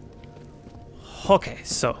 Okay,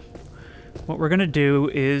 so... what we're gonna do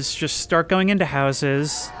is just start going into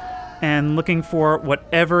houses and looking for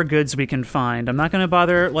whatever goods we can find. I'm not gonna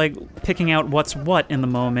bother, like, picking out what's what in the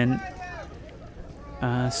moment.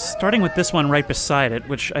 Starting with this one right beside it,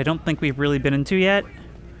 which I don't think we've really been into yet.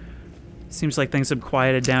 Seems like things have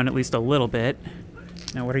quieted down at least a little bit.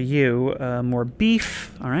 Now, what are you? More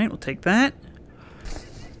beef. Alright, we'll take that.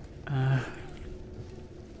 And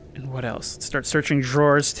what else? Let's start searching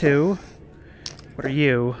drawers, too. What are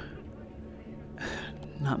you?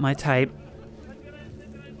 Not my type.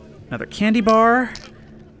 Another candy bar.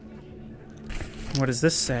 What does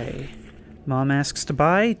this say? Mom asks to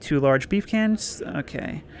buy 2 large beef cans.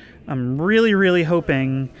 Okay. I'm really, really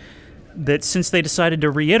hoping that since they decided to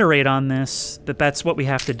reiterate on this, that that's what we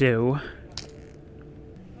have to do.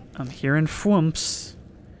 I'm hearing fwumps.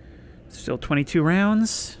 Still 22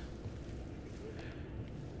 rounds.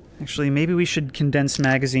 Actually, maybe we should condense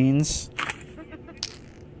magazines.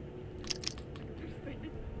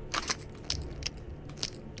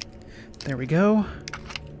 There we go.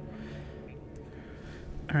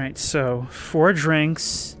 Alright, so 4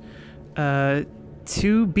 drinks,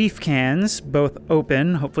 2 beef cans, both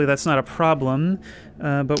open. Hopefully that's not a problem.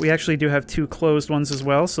 But we actually do have 2 closed ones as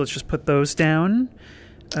well, so let's just put those down.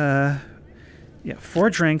 Yeah, 4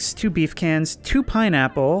 drinks, 2 beef cans, 2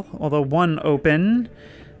 pineapple, although 1 open.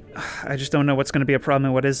 I just don't know what's going to be a problem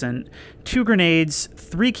and what isn't. 2 grenades,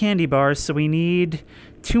 3 candy bars, so we need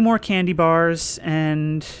 2 more candy bars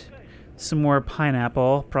and some more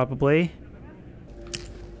pineapple, probably.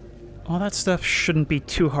 All that stuff shouldn't be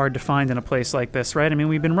too hard to find in a place like this, right? I mean,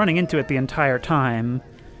 we've been running into it the entire time.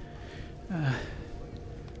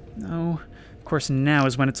 No. Of course, now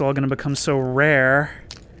is when it's all going to become so rare.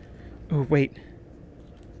 Oh, wait.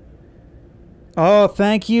 Oh,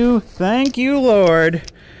 thank you. Thank you,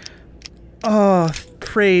 Lord. Oh,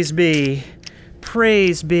 praise be.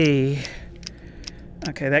 Praise be.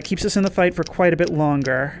 Okay, that keeps us in the fight for quite a bit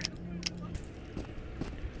longer.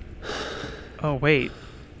 Oh, wait.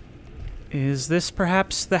 Is this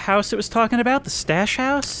perhaps the house it was talking about? The stash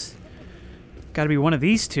house? Gotta be one of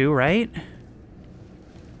these 2, right?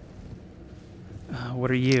 What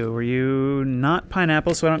are you? Are you not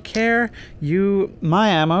pineapple, so I don't care? You, my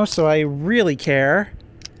ammo, so I really care.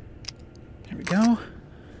 There we go.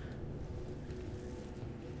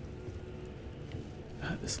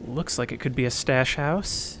 This looks like it could be a stash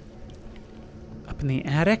house. Up in the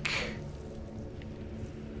attic.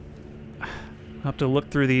 I'll have to look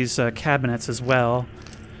through these cabinets as well.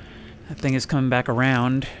 That thing is coming back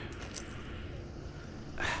around.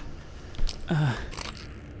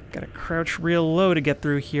 Gotta crouch real low to get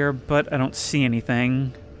through here, but I don't see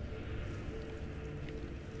anything.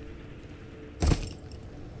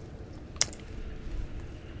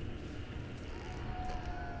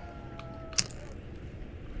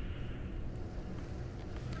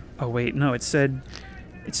 Oh wait, no, it said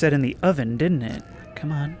in the oven, didn't it?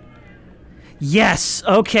 Come on. Yes!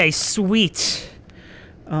 Okay, sweet!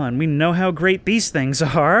 Oh, and we know how great these things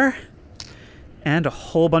are. And a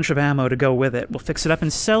whole bunch of ammo to go with it. We'll fix it up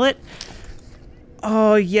and sell it.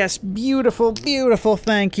 Oh, yes, beautiful, beautiful,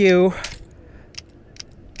 thank you.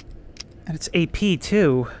 And it's AP,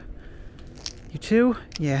 too. You too?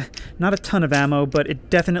 Yeah, not a ton of ammo, but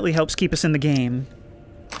it definitely helps keep us in the game.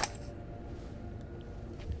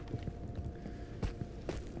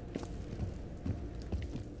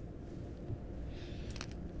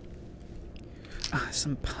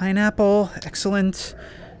 Some pineapple, excellent.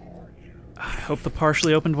 I hope the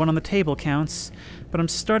partially opened one on the table counts, but I'm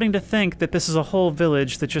starting to think that this is a whole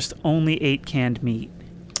village that just only ate canned meat.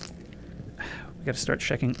 We gotta start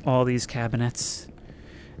checking all these cabinets.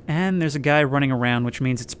 And there's a guy running around, which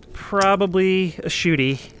means it's probably a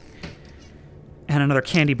shooty. And another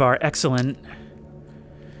candy bar, excellent.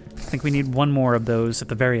 I think we need 1 more of those at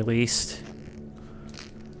the very least.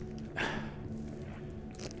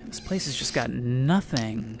 This place has just got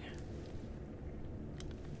nothing.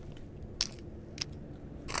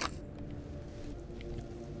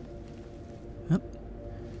 Oh.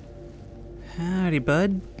 Howdy,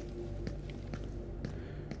 bud.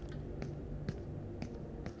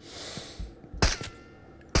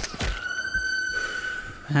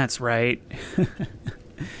 That's right.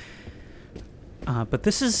 But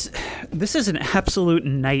this is an absolute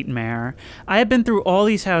nightmare. I have been through all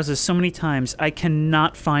these houses so many times, I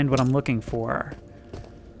cannot find what I'm looking for.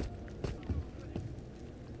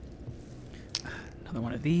 another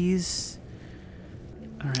one of these.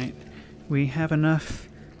 Alright. We have enough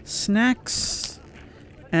snacks.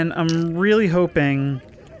 And I'm really hoping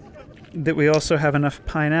that we also have enough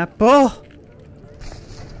pineapple.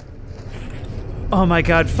 Oh my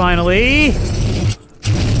god, finally!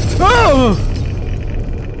 Oh!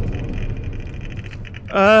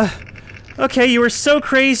 Okay, you were so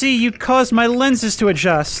crazy, you caused my lenses to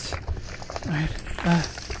adjust. Alright,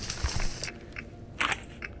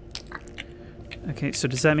 Okay, so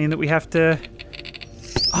does that mean that we have to...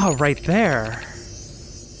 Oh, right there.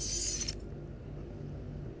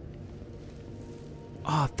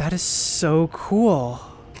 Oh, that is so cool.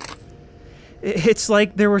 It's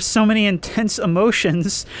like there were so many intense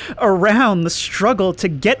emotions around the struggle to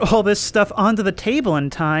get all this stuff onto the table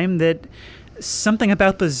in time that something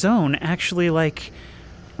about the zone actually, like,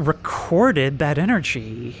 recorded that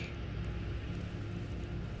energy.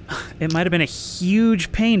 It might have been a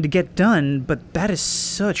huge pain to get done, but that is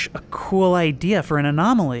such a cool idea for an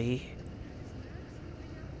anomaly.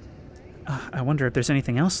 I wonder if there's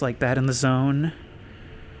anything else like that in the zone.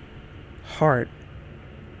 Heart.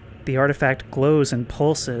 The artifact glows and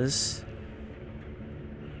pulses.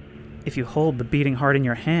 If you hold the beating heart in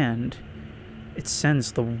your hand, it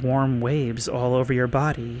sends the warm waves all over your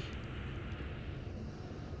body.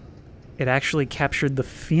 It actually captured the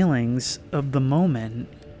feelings of the moment.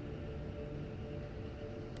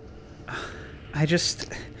 I just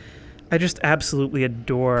absolutely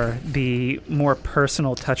adore the more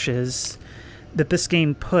personal touches that this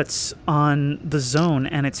game puts on the zone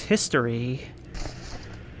and its history.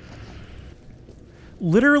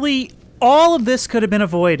 Literally, all of this could have been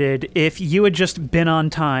avoided if you had just been on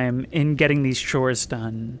time in getting these chores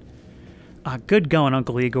done. Good going,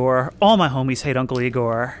 Uncle Igor. All my homies hate Uncle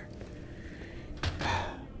Igor.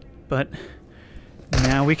 But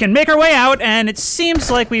now we can make our way out, and it seems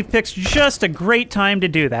like we've picked just a great time to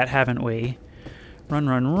do that, haven't we? Run,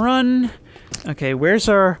 run, run. Okay, where's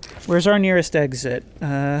our nearest exit?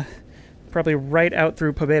 Probably right out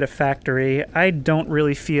through Pobeda Factory. I don't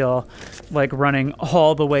really feel like running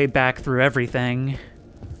all the way back through everything.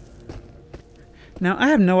 Now, I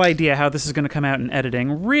have no idea how this is going to come out in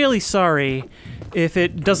editing. Really sorry if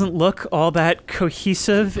it doesn't look all that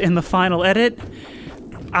cohesive in the final edit.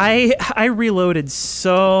 I reloaded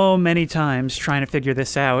so many times trying to figure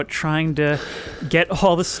this out, trying to get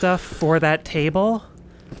all the stuff for that table.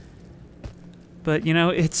 But, you know,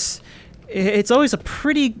 it's always a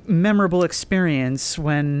pretty memorable experience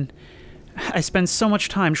when I spend so much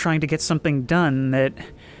time trying to get something done that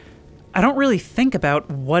I don't really think about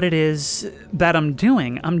what it is that I'm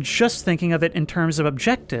doing. I'm just thinking of it in terms of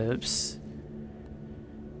objectives.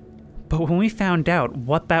 But when we found out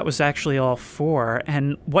what that was actually all for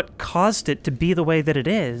and what caused it to be the way that it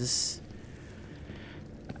is,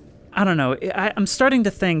 I don't know. I'm starting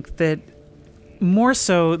to think that more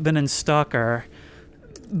so than in Stalker,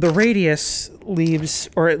 the Radius leaves,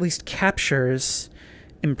 or at least captures,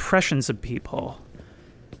 impressions of people.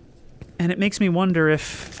 And it makes me wonder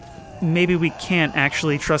if maybe we can't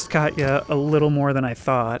actually trust Katya a little more than I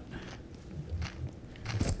thought.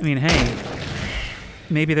 I mean, hey,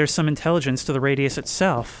 maybe there's some intelligence to the Radius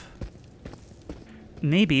itself.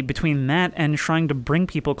 Maybe between that and trying to bring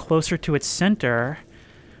people closer to its center,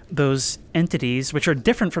 those entities, which are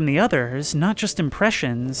different from the others, not just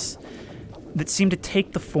impressions, that seem to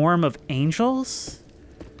take the form of angels?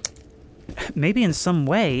 Maybe in some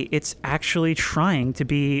way it's actually trying to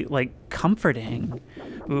be, like, comforting.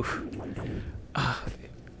 Oof.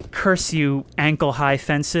 Curse you, ankle-high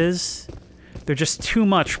fences. They're just too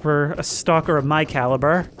much for a stalker of my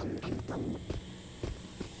caliber.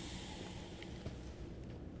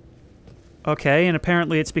 Okay, and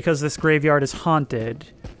apparently it's because this graveyard is haunted.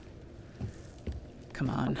 Come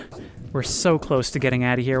on. We're so close to getting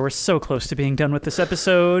out of here. We're so close to being done with this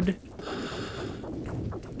episode.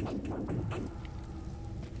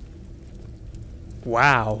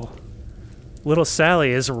 Wow. Little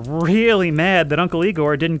Sally is really mad that Uncle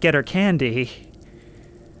Igor didn't get her candy.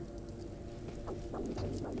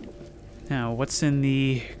 Now, what's in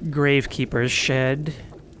the Gravekeeper's shed?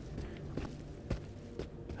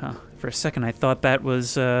 Huh. For a second I thought that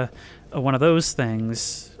was one of those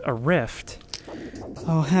things. A rift.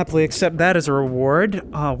 I'll happily accept that as a reward.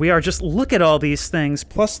 We are just... Look at all these things,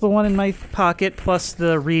 plus the one in my pocket, plus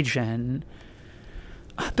the regen.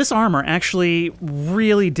 This armor actually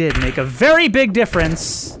really did make a very big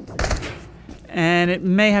difference. And it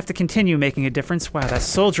may have to continue making a difference. Wow, that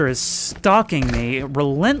soldier is stalking me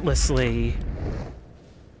relentlessly.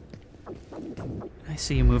 I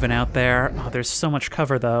see you moving out there. Oh, there's so much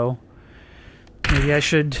cover, though. Maybe I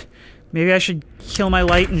should kill my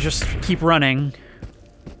light and just keep running.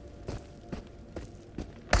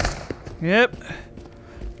 Yep.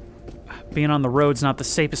 Being on the road's not the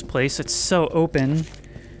safest place. It's so open.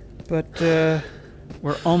 But,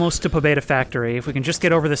 we're almost to Pobeda Factory. If we can just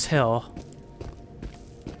get over this hill.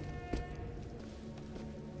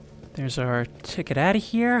 There's our ticket out of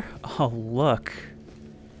here. Oh, look.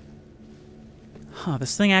 Huh,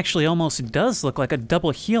 this thing actually almost does look like a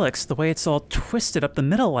double helix, the way it's all twisted up the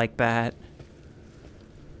middle like that.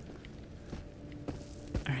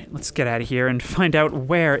 Alright, let's get out of here and find out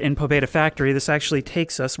where in Pobeda Factory this actually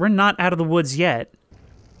takes us. We're not out of the woods yet.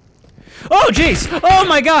 Oh, jeez! Oh,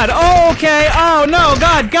 my God! Oh, okay! Oh, no!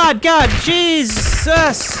 God!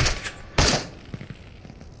 Jesus!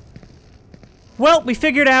 Well, we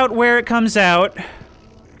figured out where it comes out.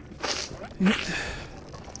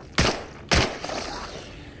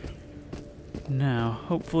 Now,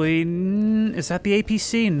 hopefully... Is that the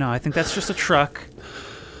APC? No, I think that's just a truck.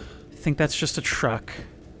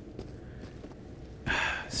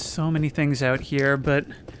 So many things out here, but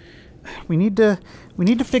we need to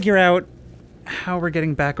figure out how we're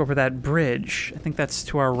getting back over that bridge. I think that's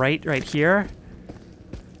to our right here.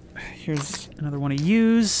 Here's another one to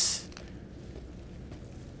use.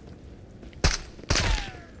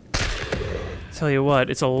 Tell you what,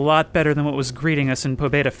 it's a lot better than what was greeting us in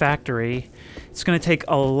Pobeda Factory. It's gonna take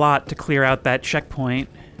a lot to clear out that checkpoint.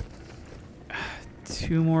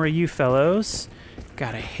 2 more of you fellows.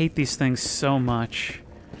 God, I hate these things so much.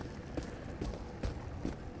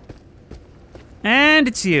 And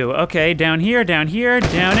it's you. Okay, down here, down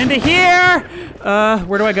into here!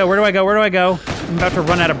 Where do I go? I'm about to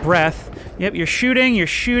run out of breath. Yep, you're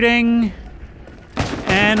shooting.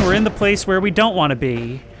 And we're in the place where we don't want to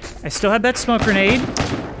be. I still have that smoke grenade.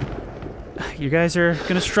 You guys are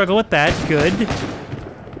gonna struggle with that. Good.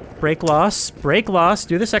 Break loss.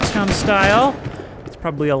 Do this XCOM style. There's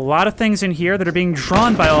probably a lot of things in here that are being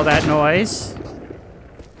drawn by all that noise.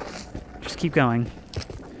 Just keep going.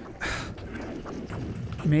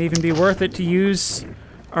 It may even be worth it to use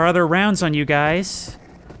our other rounds on you guys.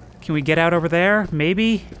 Can we get out over there?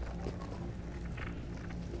 Maybe?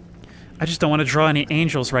 I just don't want to draw any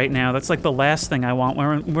angels right now. That's like the last thing I want.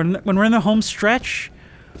 When we're in the home stretch,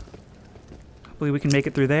 hopefully we can make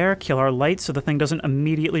it through there, kill our lights so the thing doesn't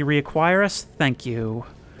immediately reacquire us. Thank you.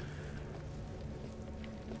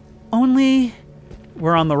 Only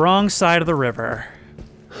we're on the wrong side of the river.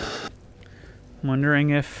 I'm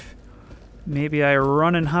wondering if maybe I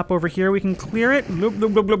run and hop over here, we can clear it. Bloop,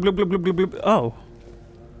 bloop, bloop, bloop, bloop, bloop, bloop, bloop. Oh.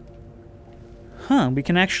 Huh, we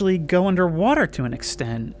can actually go underwater to an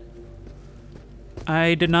extent.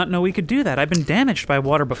 I did not know we could do that. I've been damaged by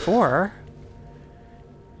water before.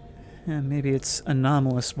 Maybe it's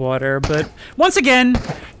anomalous water, but once again,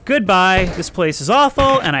 goodbye. This place is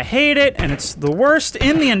awful, and I hate it, and it's the worst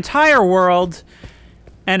in the entire world,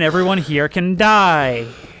 and everyone here can die.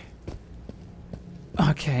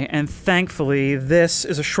 Okay, and thankfully, this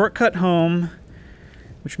is a shortcut home,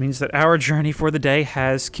 which means that our journey for the day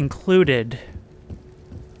has concluded.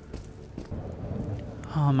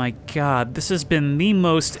 Oh my God, this has been the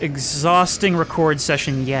most exhausting record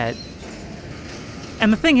session yet.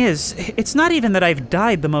 And the thing is, it's not even that I've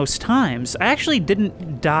died the most times. I actually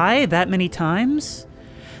didn't die that many times,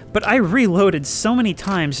 but I reloaded so many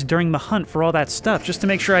times during the hunt for all that stuff just to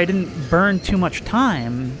make sure I didn't burn too much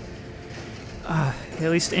time. At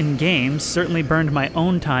least in games, certainly burned my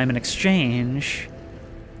own time in exchange.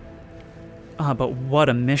 But what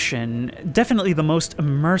a mission. Definitely the most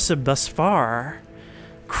immersive thus far.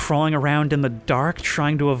 Crawling around in the dark,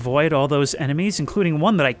 trying to avoid all those enemies, including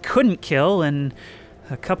one that I couldn't kill, and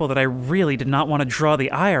a couple that I really did not want to draw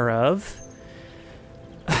the ire of.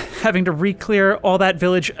 Having to re-clear all that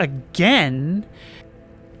village again.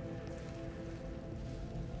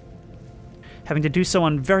 Having to do so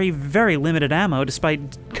on very, very limited ammo,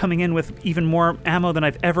 despite coming in with even more ammo than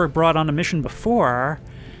I've ever brought on a mission before.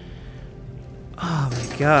 Oh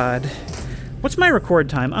my God. What's my record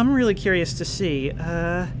time? I'm really curious to see.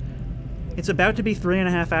 It's about to be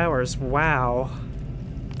 3.5 hours. Wow.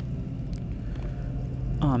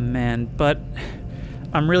 Oh man, but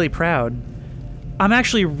I'm really proud. I'm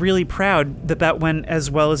actually really proud that that went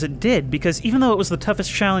as well as it did, because even though it was the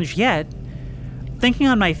toughest challenge yet, thinking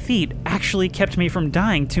on my feet actually kept me from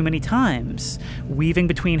dying too many times. Weaving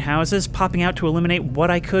between houses, popping out to eliminate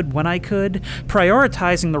what I could when I could,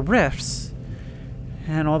 prioritizing the rifts,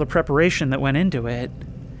 and all the preparation that went into it.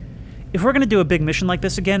 If we're gonna do a big mission like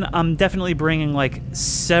this again, I'm definitely bringing like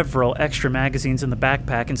several extra magazines in the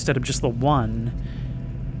backpack instead of just the one.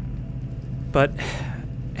 But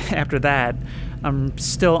after that, I'm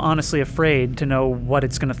still honestly afraid to know what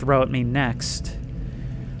it's gonna throw at me next.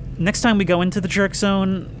 Next time we go into the Jerk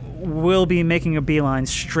Zone, we'll be making a beeline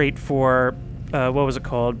straight for, what was it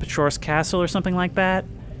called? Petros Castle or something like that.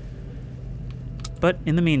 But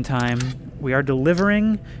in the meantime, we are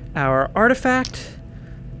delivering our artifact,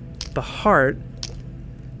 the heart.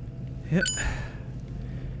 Yep.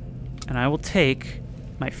 And I will take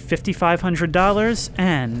my $5,500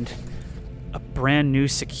 and a brand new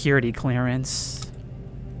security clearance.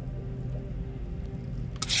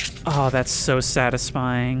 Oh, that's so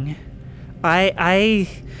satisfying. I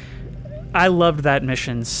loved that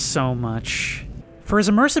mission so much. For as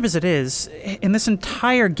immersive as it is, in this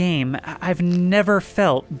entire game, I've never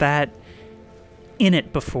felt that in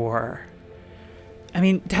it before. I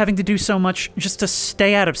mean, having to do so much just to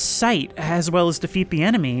stay out of sight, as well as defeat the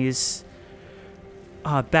enemies,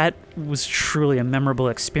 that was truly a memorable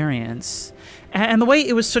experience. And the way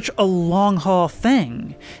it was such a long-haul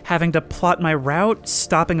thing, having to plot my route,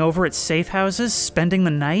 stopping over at safe houses, spending the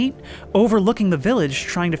night, overlooking the village,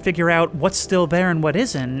 trying to figure out what's still there and what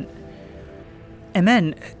isn't. And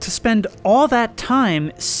then to spend all that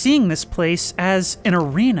time seeing this place as an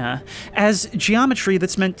arena, as geometry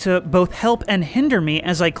that's meant to both help and hinder me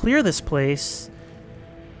as I clear this place,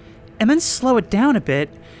 and then slow it down a bit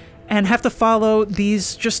and have to follow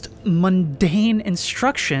these just mundane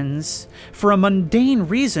instructions for a mundane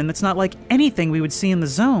reason that's not like anything we would see in the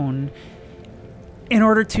zone in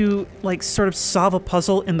order to, like, sort of solve a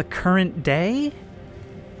puzzle in the current day.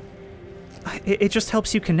 It just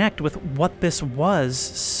helps you connect with what this was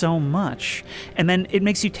so much, and then it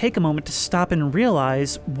makes you take a moment to stop and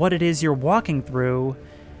realize what it is you're walking through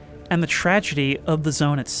and the tragedy of the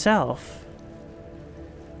zone itself.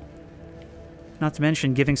 Not to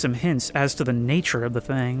mention giving some hints as to the nature of the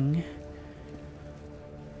thing.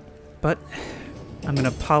 But I'm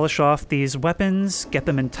going to polish off these weapons, get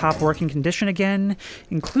them in top working condition again,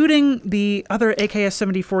 including the other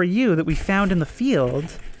AKS-74U that we found in the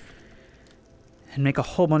field, and make a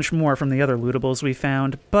whole bunch more from the other lootables we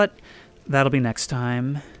found, but that'll be next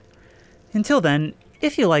time. Until then,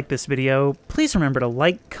 if you like this video, please remember to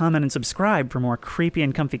like, comment, and subscribe for more creepy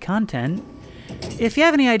and comfy content. If you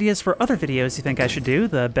have any ideas for other videos you think I should do,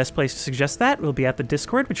 the best place to suggest that will be at the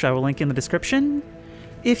Discord, which I will link in the description.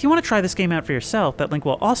 If you want to try this game out for yourself, that link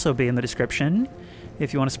will also be in the description.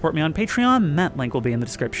 If you want to support me on Patreon, that link will be in the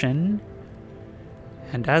description.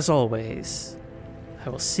 And as always, I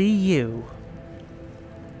will see you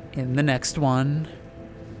in the next one.